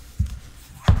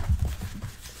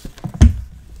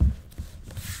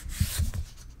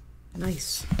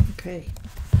 Nice. Okay,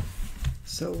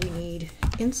 so we need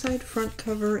inside front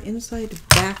cover, inside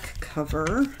back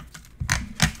cover,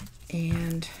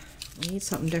 and we need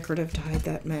something decorative to hide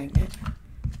that magnet.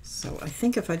 So I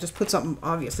think if I just put something,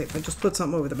 obviously if I just put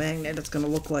something over the magnet, it's going to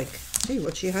look like, hey,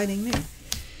 what's she hiding there?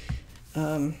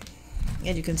 And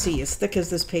you can see, as thick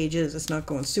as this page is, it's not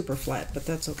going super flat, but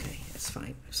that's okay, it's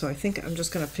fine. So I think I'm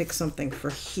just going to pick something for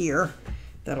here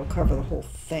that'll cover the whole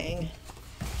thing.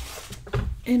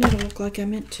 And it'll look like I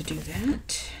meant to do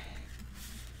that.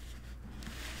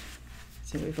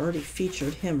 So we've already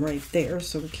featured him right there,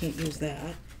 so we can't use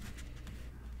that.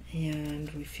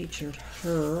 And we featured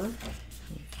her.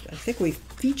 I think we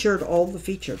featured all the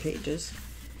feature pages.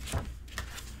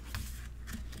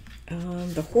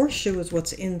 The horseshoe is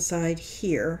what's inside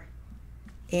here.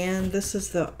 And this is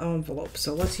the envelope,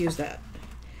 so let's use that.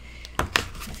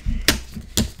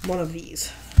 One of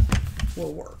these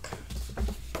will work.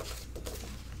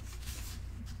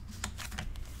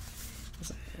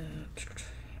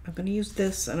 I'm going to use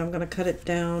this, and I'm going to cut it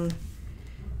down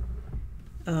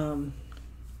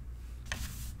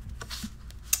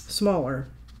smaller.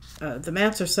 The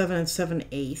mats are 7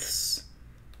 7/8,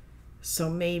 so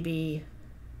maybe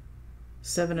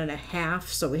 7 1/2,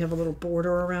 so we have a little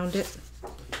border around it.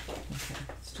 Okay,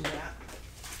 let's do that.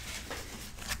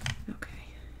 Okay,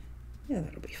 yeah,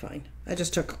 that'll be fine. I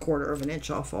just took 1/4 of an inch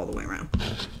off all the way around.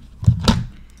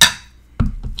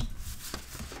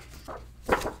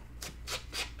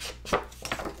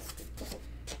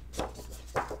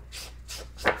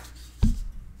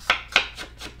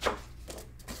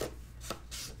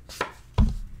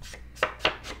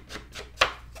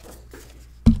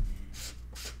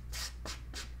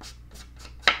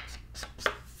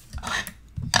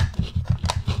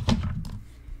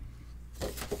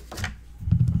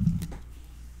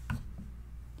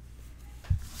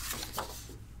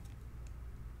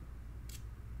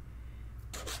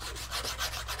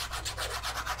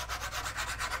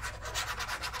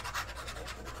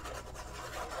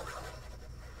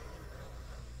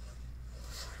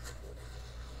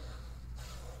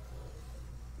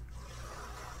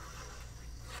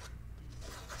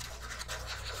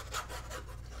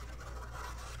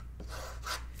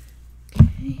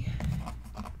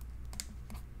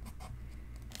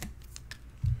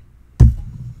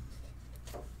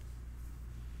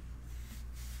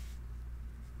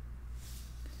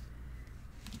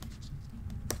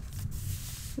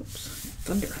 Oops,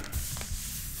 thunder.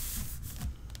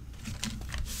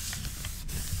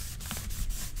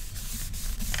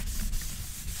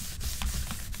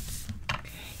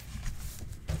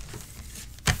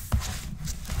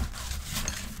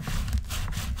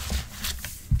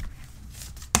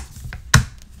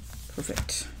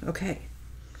 Perfect. Okay.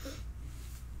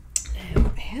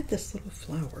 Now, I had this little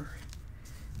flower.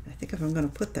 I think if I'm going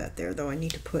to put that there, though, I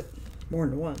need to put more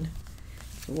than one.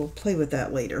 So we'll play with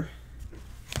that later.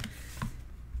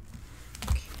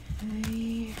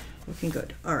 Okay, looking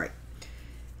good. All right.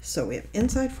 So we have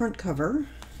inside front cover,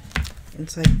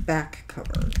 inside back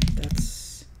cover.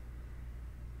 That's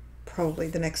probably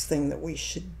the next thing that we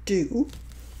should do.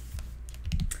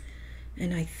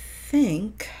 And I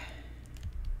think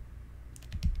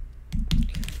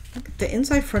the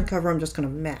inside front cover I'm just going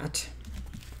to mat.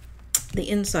 The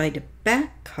inside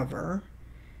back cover,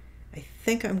 I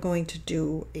think I'm going to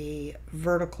do a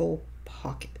vertical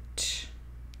pocket.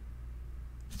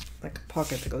 Like a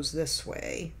pocket that goes this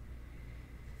way.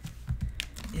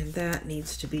 And that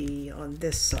needs to be on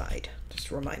this side. Just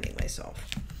reminding myself.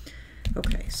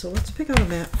 Okay, so let's pick out a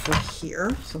mat for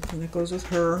here. Something that goes with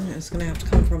her. And it's going to have to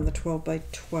come from the 12 by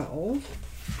 12.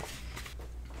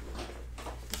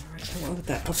 All right, I went with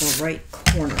that upper right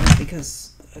corner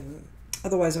because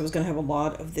otherwise I was going to have a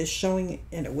lot of this showing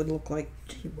and it would look like,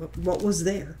 gee, what was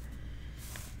there?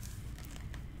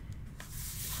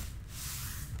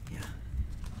 Yeah.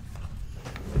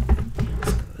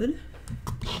 That's good.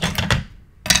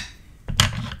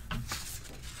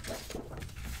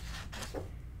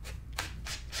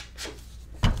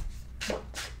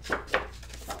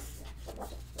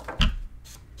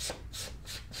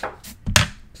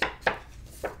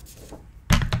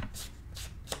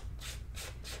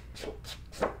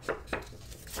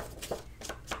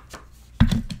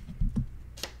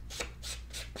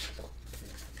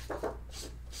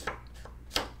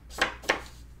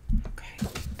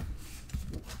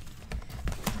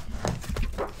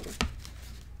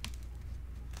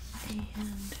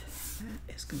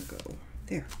 Gonna go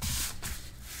there.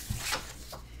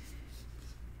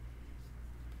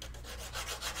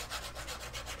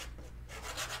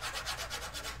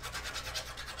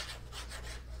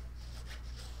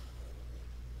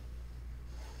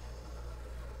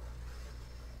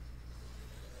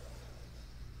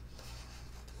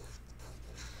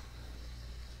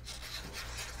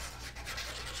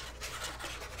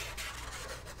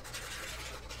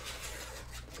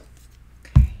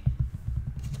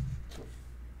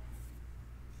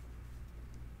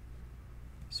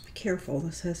 Careful,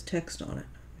 this has text on it.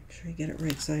 Make sure you get it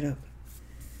right side up.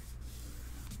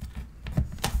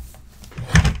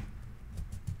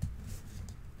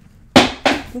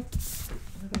 Oh,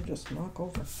 I can just knock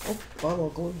over. Oh, bottle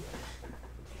of glue.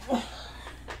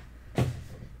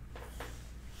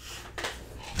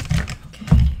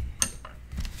 Okay.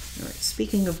 Alright,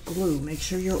 speaking of glue, make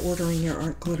sure you're ordering your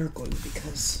art glitter glue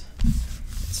because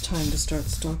it's time to start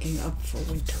stocking up for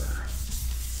winter.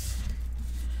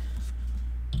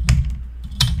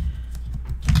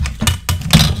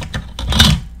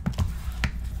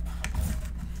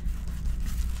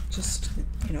 Just,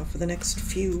 you know, for the next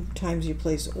few times you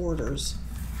place orders,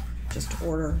 just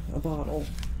order a bottle.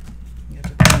 You have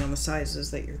to depend on the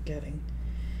sizes that you're getting.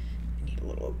 You need a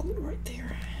little glue right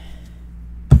there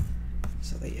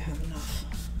so that you have enough.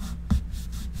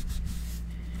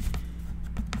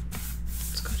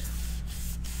 That's good.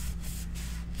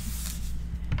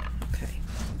 Okay,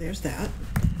 there's that.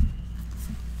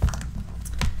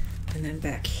 And then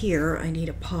back here I need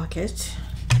a pocket.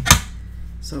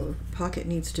 So pocket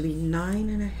needs to be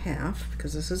 9.5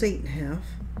 because this is 8.5,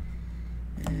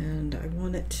 and I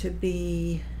want it to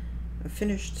be a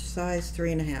finished size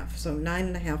 3.5. So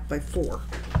 9.5 by 4.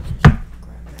 Grab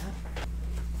that.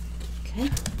 Okay.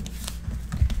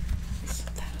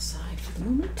 Set that aside for the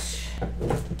moment. All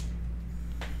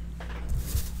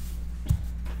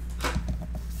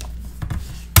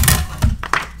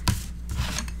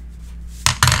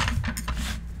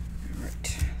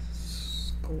right.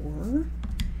 Score.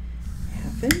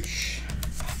 Inch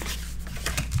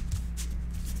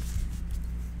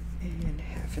and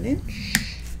 1/2 inch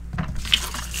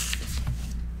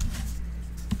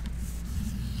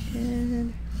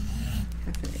and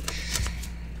 1/2 inch.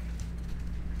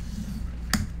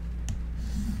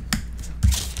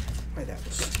 Boy, that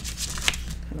was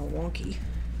kind of wonky.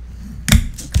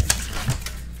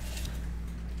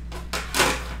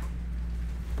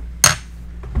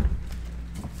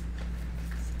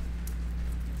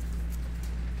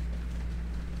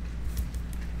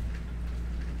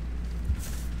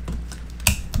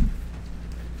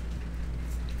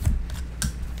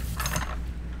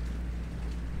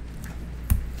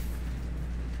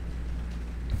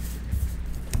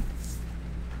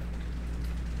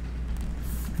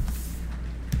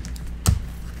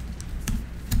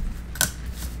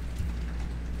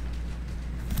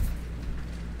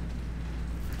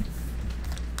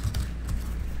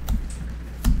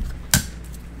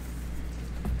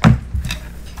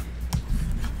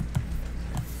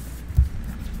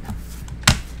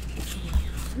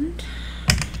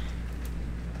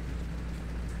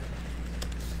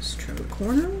 Just trim the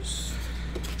corners.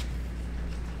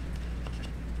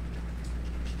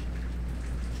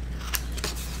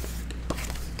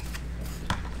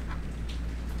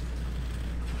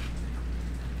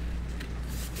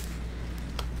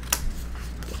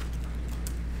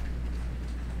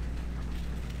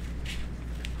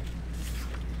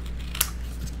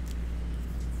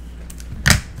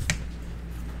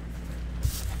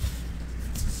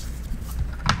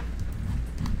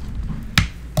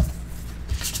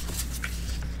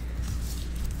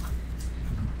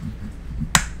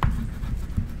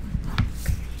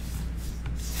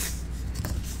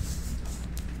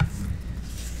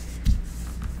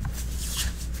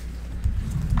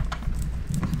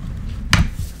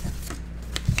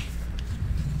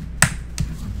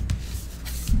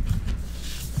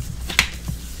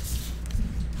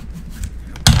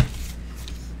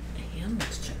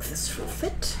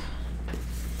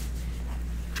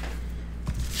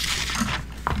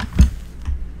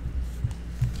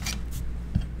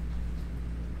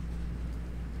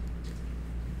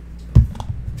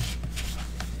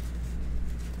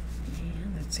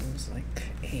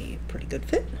 good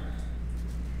fit.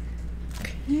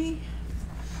 Okay.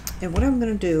 And what I'm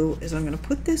going to do is I'm going to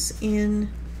put this in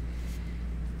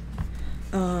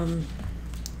about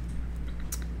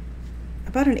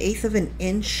 1/8 of an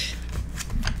inch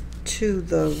to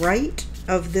the right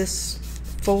of this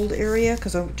fold area,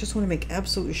 because I just want to make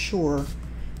absolutely sure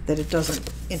that it doesn't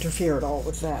interfere at all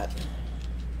with that.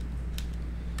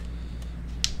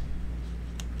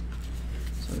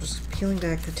 So I'm just peeling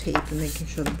back the tape and making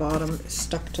sure the bottom is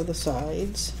stuck to the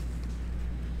sides.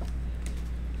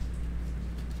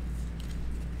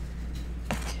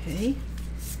 Okay.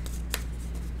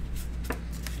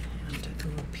 And I'm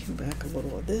going to peel back a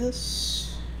little of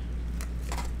this.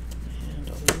 And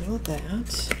a little of that. And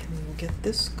we'll get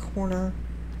this corner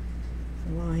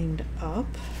lined up.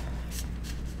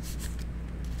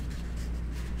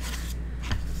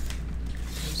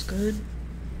 Feels good.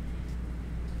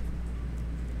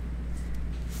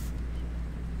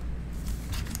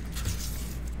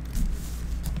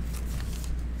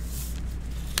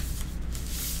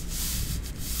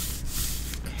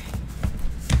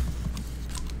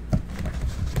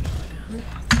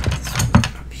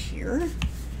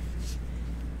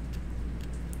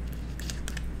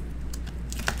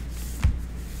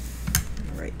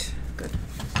 Alright, good.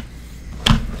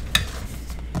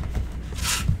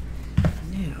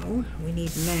 Now we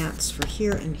need mats for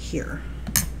here and here.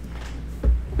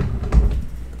 Okay,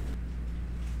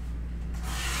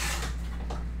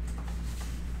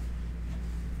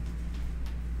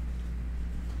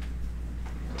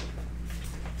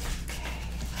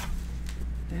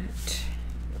 that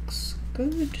looks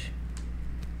good.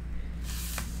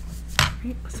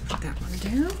 Alright, let's put that one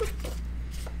down.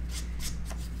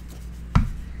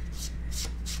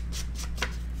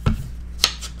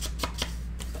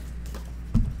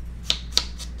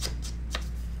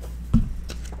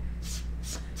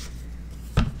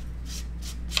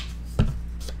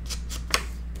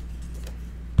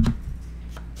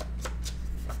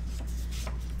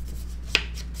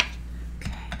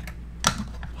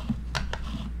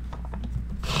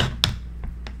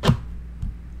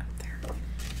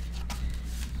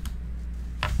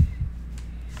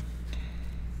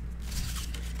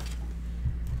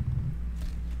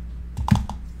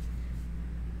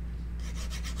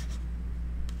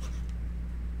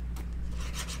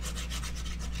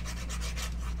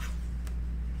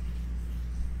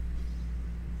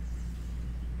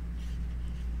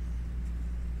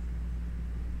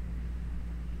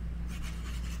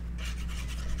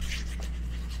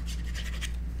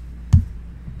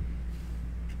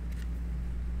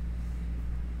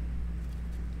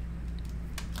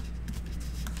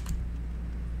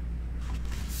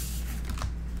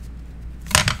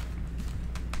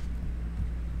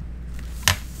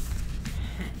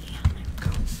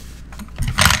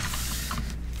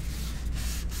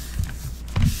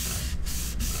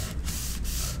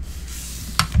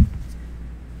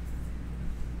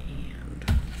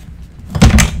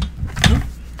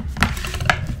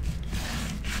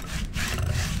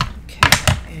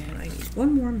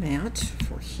 One more mat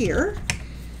for here,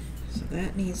 so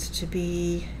that needs to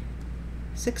be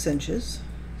 6 inches.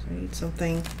 So I need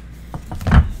something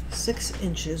 6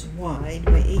 inches wide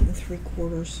by 8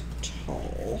 3/4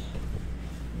 tall.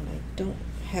 And I don't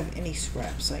have any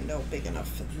scraps I know big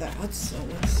enough for that, so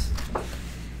let's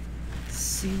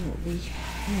see what we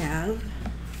have.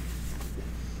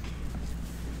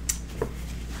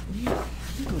 Yeah,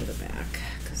 let me go to the back,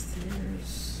 because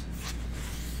there's,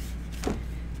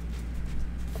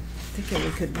 I think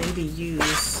we could maybe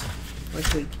use,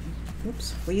 like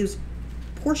we use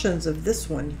portions of this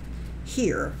one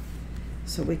here,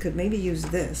 so we could maybe use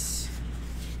this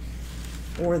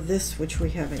or this, which we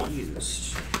haven't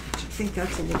used. I think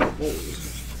that's a little bold.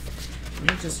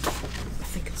 Let me just, I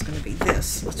think it's going to be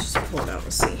this. Let's just pull it out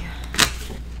and see.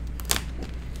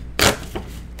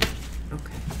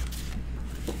 Okay.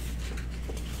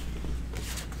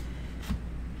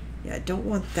 Yeah, I don't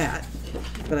want that,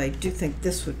 but I do think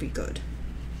this would be good.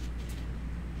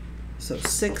 So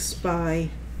 6 by,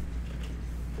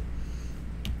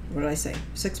 what did I say?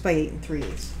 6 by 8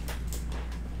 3/8.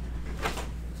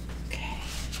 Okay.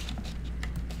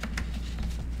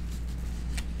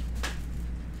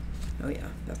 Oh yeah,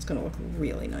 that's gonna look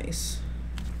really nice.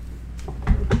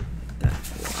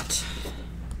 That's a lot.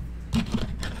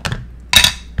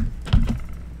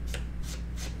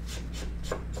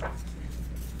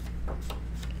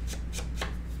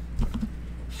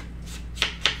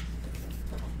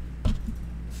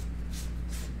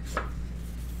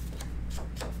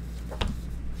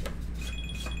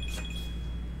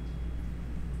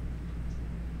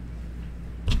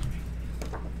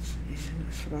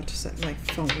 About to set my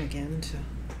phone again to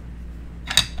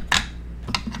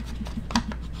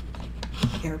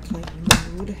airplane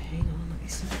mode. Hang on, let me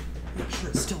see. Make sure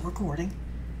it's still recording.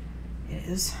 It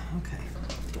is. Okay.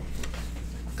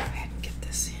 Go ahead and get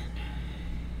this in.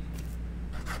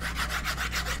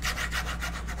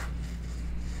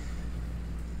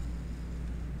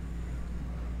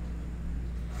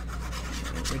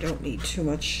 We don't need too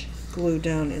much glue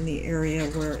down in the area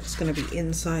where it's going to be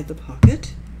inside the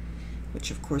pocket,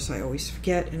 which of course I always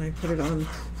forget, and I put it on,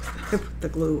 I put the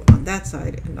glue on that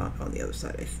side and not on the other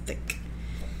side, I think.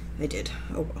 I did.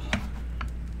 Oh well.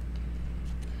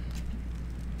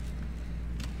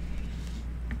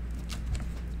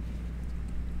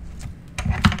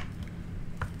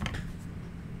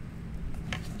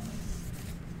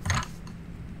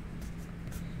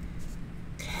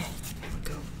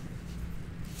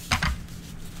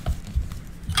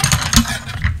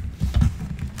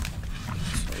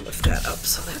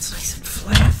 So that's nice and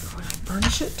flat when I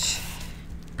burnish it.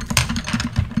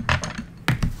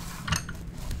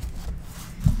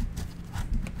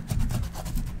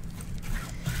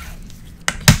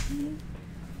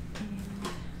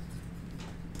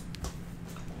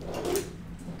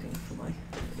 Looking for my,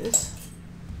 there it is,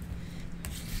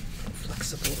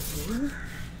 flexible ruler.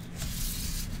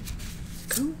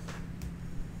 Go.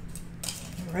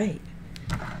 All right.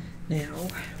 Now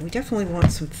we definitely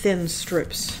want some thin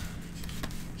strips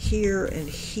here and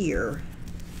here.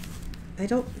 I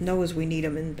don't know as we need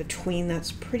them in between.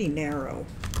 That's pretty narrow,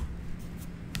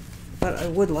 but I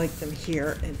would like them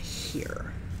here and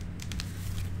here.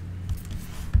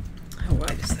 How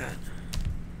wide is that?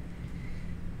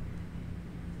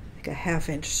 Like a 1/2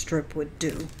 inch strip would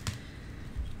do.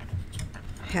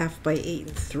 1/2 by 8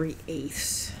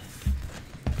 3/8.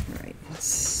 All right, let's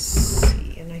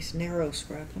see. A nice narrow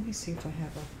scrap. Let me see if I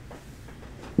have a.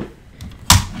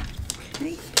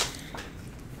 Okay.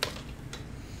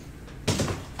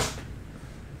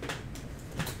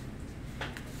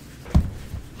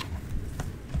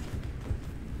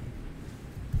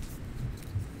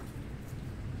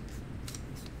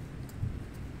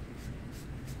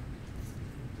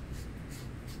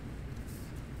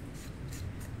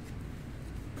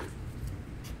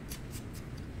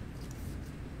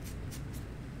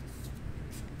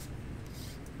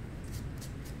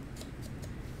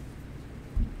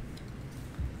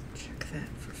 That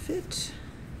for fit.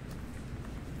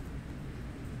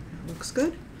 That looks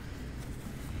good.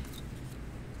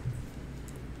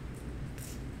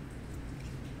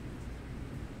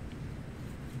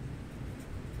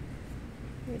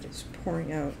 It is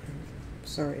pouring out. I'm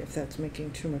sorry if that's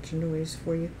making too much noise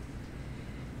for you.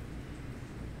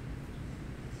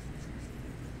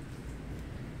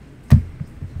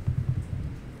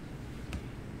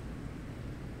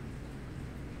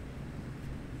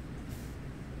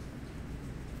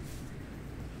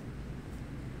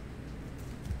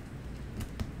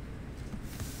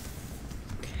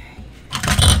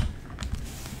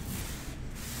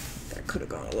 Could have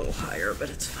gone a little higher, but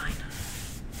it's fine.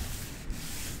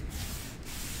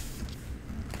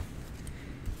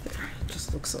 There,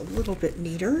 just looks a little bit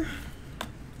neater.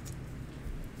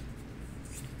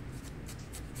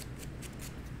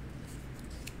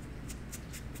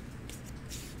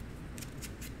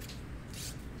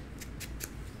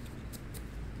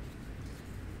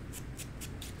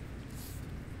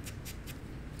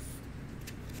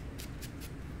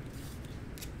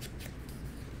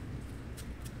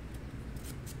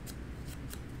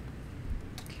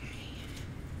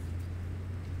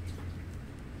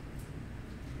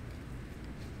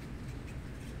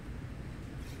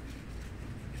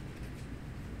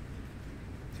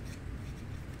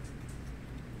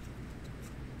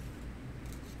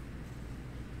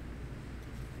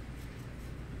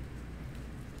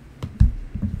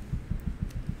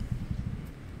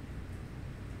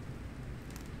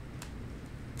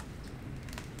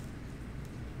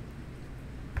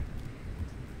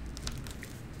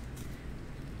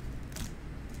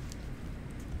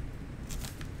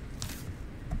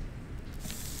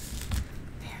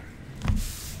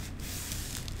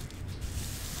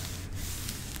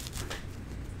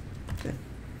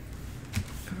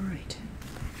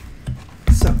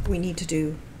 We need to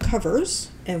do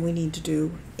covers and we need to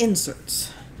do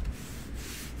inserts.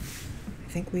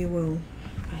 I think we will.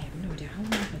 I have no idea how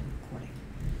long I've been recording.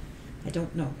 I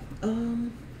don't know.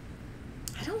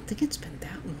 I don't think it's been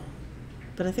that long,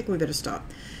 but I think we better stop.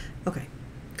 Okay,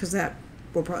 because that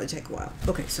will probably take a while.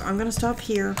 Okay, so I'm gonna stop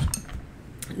here.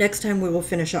 Next time we will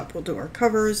finish up. We'll do our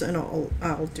covers and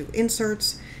I'll do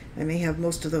inserts. I may have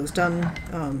most of those done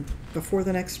before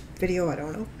the next video. I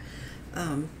don't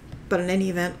know. But in any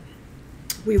event,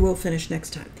 we will finish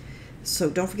next time. So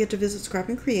don't forget to visit Scrap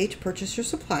and Create to purchase your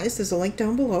supplies. There's a link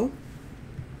down below.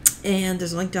 And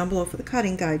there's a link down below for the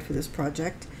cutting guide for this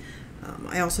project.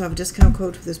 I also have a discount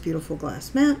code for this beautiful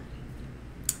glass mat.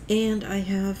 And I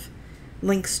have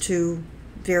links to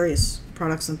various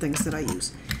products and things that I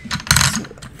use. So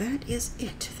that is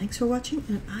it. Thanks for watching,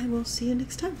 and I will see you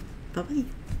next time. Bye-bye.